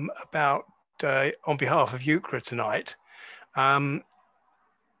about, on behalf of UCRA tonight.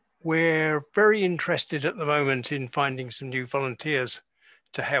 We're very interested at the moment in finding some new volunteers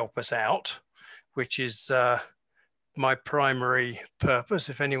to help us out, which is my primary purpose.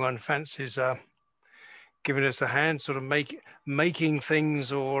 If anyone fancies giving us a hand, sort of making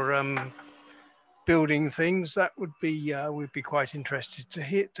things or building things, that would be we'd be quite interested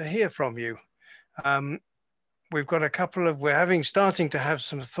to hear from you. We've got a couple of starting to have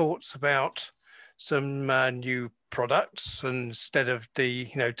some thoughts about some new products instead of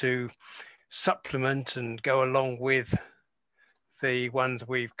to supplement and go along with the ones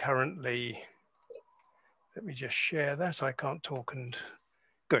we've currently. Let me just share that. I can't talk and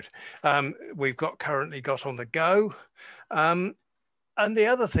good. We've currently got on the go. And the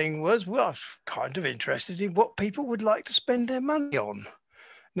other thing was, well, I was kind of interested in what people would like to spend their money on.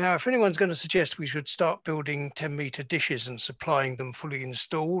 Now, if anyone's going to suggest we should start building 10-meter dishes and supplying them fully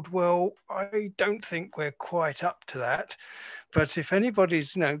installed, well, I don't think we're quite up to that. But if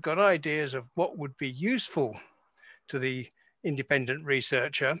anybody's got ideas of what would be useful to the independent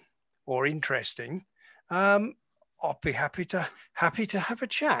researcher or interesting, I'll be happy to have a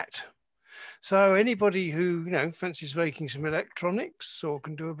chat. So anybody who fancies making some electronics or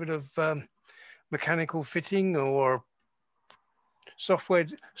can do a bit of mechanical fitting or software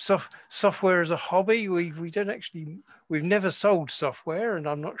as a hobby, we've never sold software, and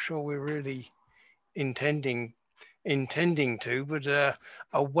I'm not sure we're really intending to, but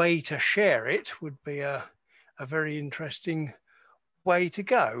a way to share it would be a very interesting way to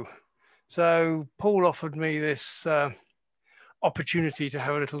go. So Paul offered me this opportunity to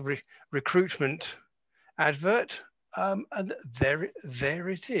have a little recruitment advert, and there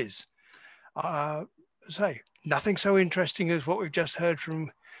it is. So nothing so interesting as what we've just heard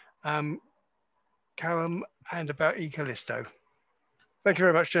from Callum and about e-Callisto. Thank you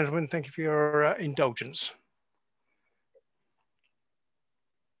very much, gentlemen. Thank you for your indulgence.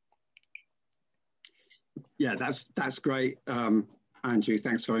 Yeah, that's great, Andrew.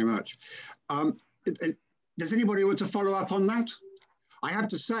 Thanks very much. Does anybody want to follow up on that? I have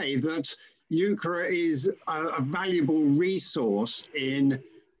to say that UCRA is a valuable resource in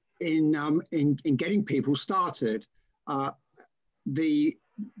getting people started. The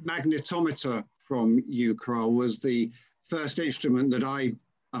magnetometer from UCRA was the first instrument that I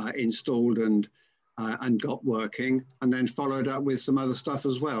installed and got working, and then followed up with some other stuff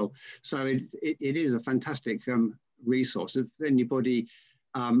as well. So it is a fantastic resource. If anybody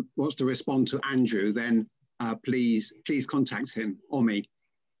wants to respond to Andrew, then please contact him or me.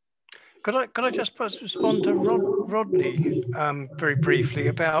 Could I just respond to Rodney very briefly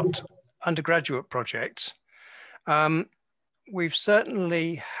about undergraduate projects? We've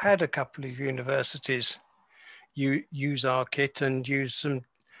certainly had a couple of universities use our kit and use some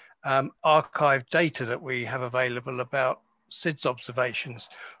archived data that we have available about SIDS observations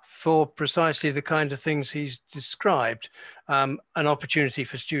for precisely the kind of things he's described. An opportunity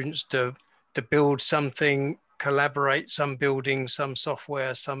for students to build something, collaborate, some building, some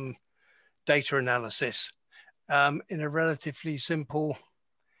software, some data analysis in a relatively simple,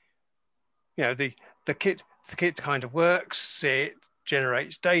 you know, the kit kind of works, it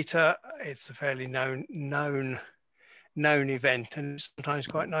generates data, it's a fairly known event, and it's sometimes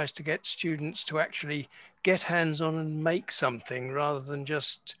quite nice to get students to actually get hands-on and make something rather than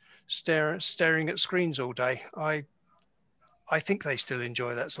just staring at screens all day. I think they still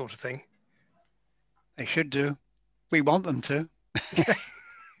enjoy that sort of thing. They should do. We want them to.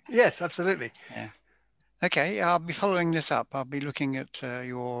 Yes, absolutely. Yeah. Okay, I'll be following this up. I'll be looking at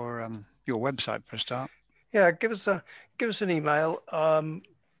your website for a start. Yeah, give us an email.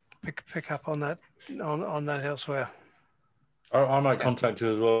 Pick up on that on that elsewhere. I might contact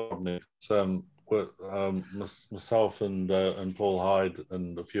you as well, Nick. Myself and Paul Hyde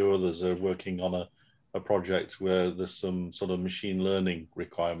and a few others are working on a project where there's some sort of machine learning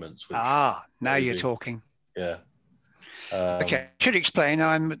requirements. Which now you're talking. Yeah. Okay, I should explain.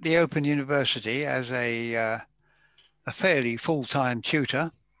 I'm at the Open University as a fairly full-time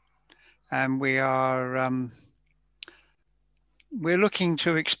tutor, and we are we're looking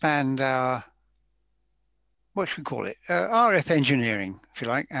to expand our, what should we call it, RF engineering, if you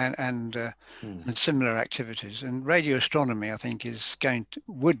like, and similar activities. And radio astronomy, I think,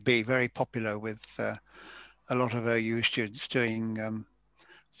 would be very popular with a lot of OU students doing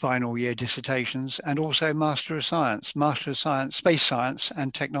final year dissertations, and also Master of Science, Space Science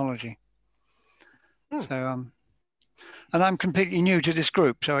and Technology. So, and I'm completely new to this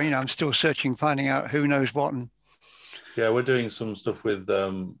group, so I'm still searching, finding out who knows what. And yeah, we're doing some stuff with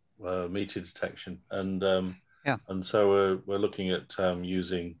meteor detection, and so we're looking at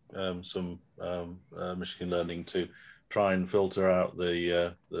using some machine learning to try and filter out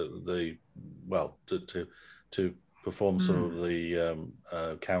the to perform some of the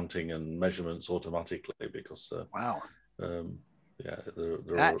counting and measurements automatically, because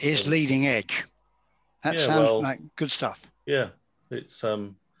that is leading edge. That sounds like good stuff. Yeah, it's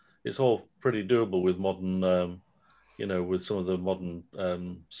all pretty doable with modern with some of the modern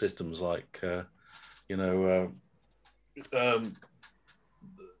systems like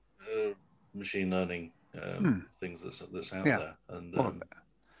machine learning things that's out there, and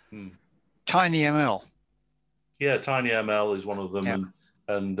TinyML. Yeah, TinyML is one of them,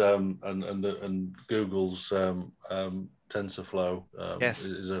 and Google's TensorFlow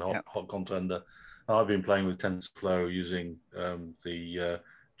is a hot contender. I've been playing with TensorFlow using the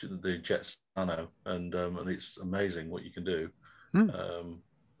Jet Nano, and it's amazing what you can do,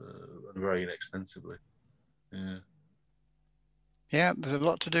 very inexpensively. Yeah, there's a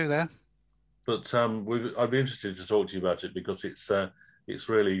lot to do there. But I'd be interested to talk to you about it, because it's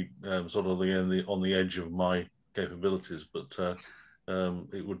really sort of on the edge of my capabilities, but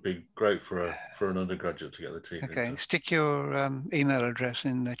it would be great for an undergraduate to get the teeth into. Okay, stick your email address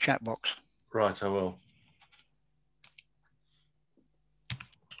in the chat box. Right, I will.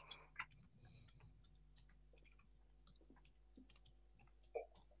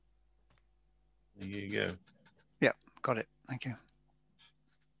 There you go. Yep, got it. Thank you.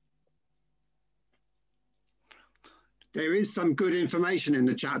 There is some good information in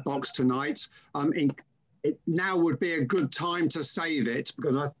the chat box tonight. It now would be a good time to save it,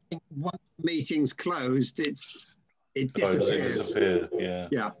 because I think once the meeting's closed, it disappears.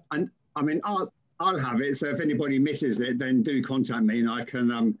 Yeah, and I mean, I'll have it. So if anybody misses it, then do contact me, and I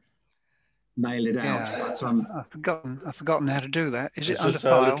can mail it out. Yeah, but, I've forgotten how to do that. Is it's it just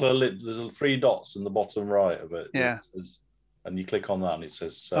under file? There's 3 dots in the bottom right of it. Yeah, and you click on that, and it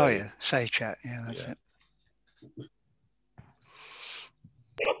says save. Oh yeah, save chat. Yeah, that's it.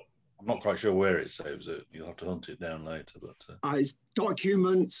 I'm not quite sure where it saves it. You'll have to hunt it down later. But it's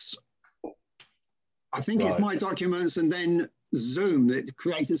documents. I think it's my documents, and then Zoom. It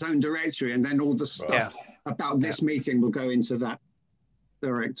creates its own directory, and then all the stuff about this meeting will go into that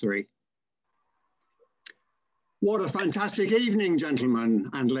directory. What a fantastic evening, gentlemen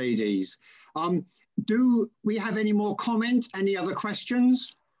and ladies. Do we have any more comments? Any other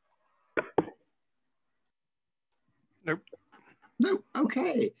questions? Nope. No.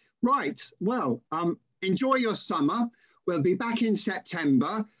 Okay. Right. Well, enjoy your summer. We'll be back in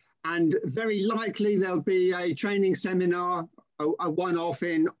September, and very likely there'll be a training seminar, a one-off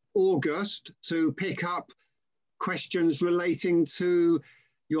in August, to pick up questions relating to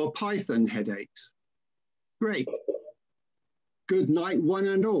your Python headaches. Great. Good night, one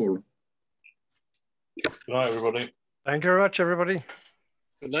and all. Good night, everybody. Thank you very much, everybody.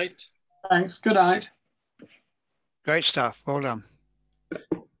 Good night. Thanks. Good night. Great stuff. Well done.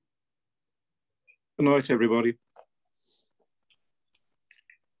 Good night, everybody.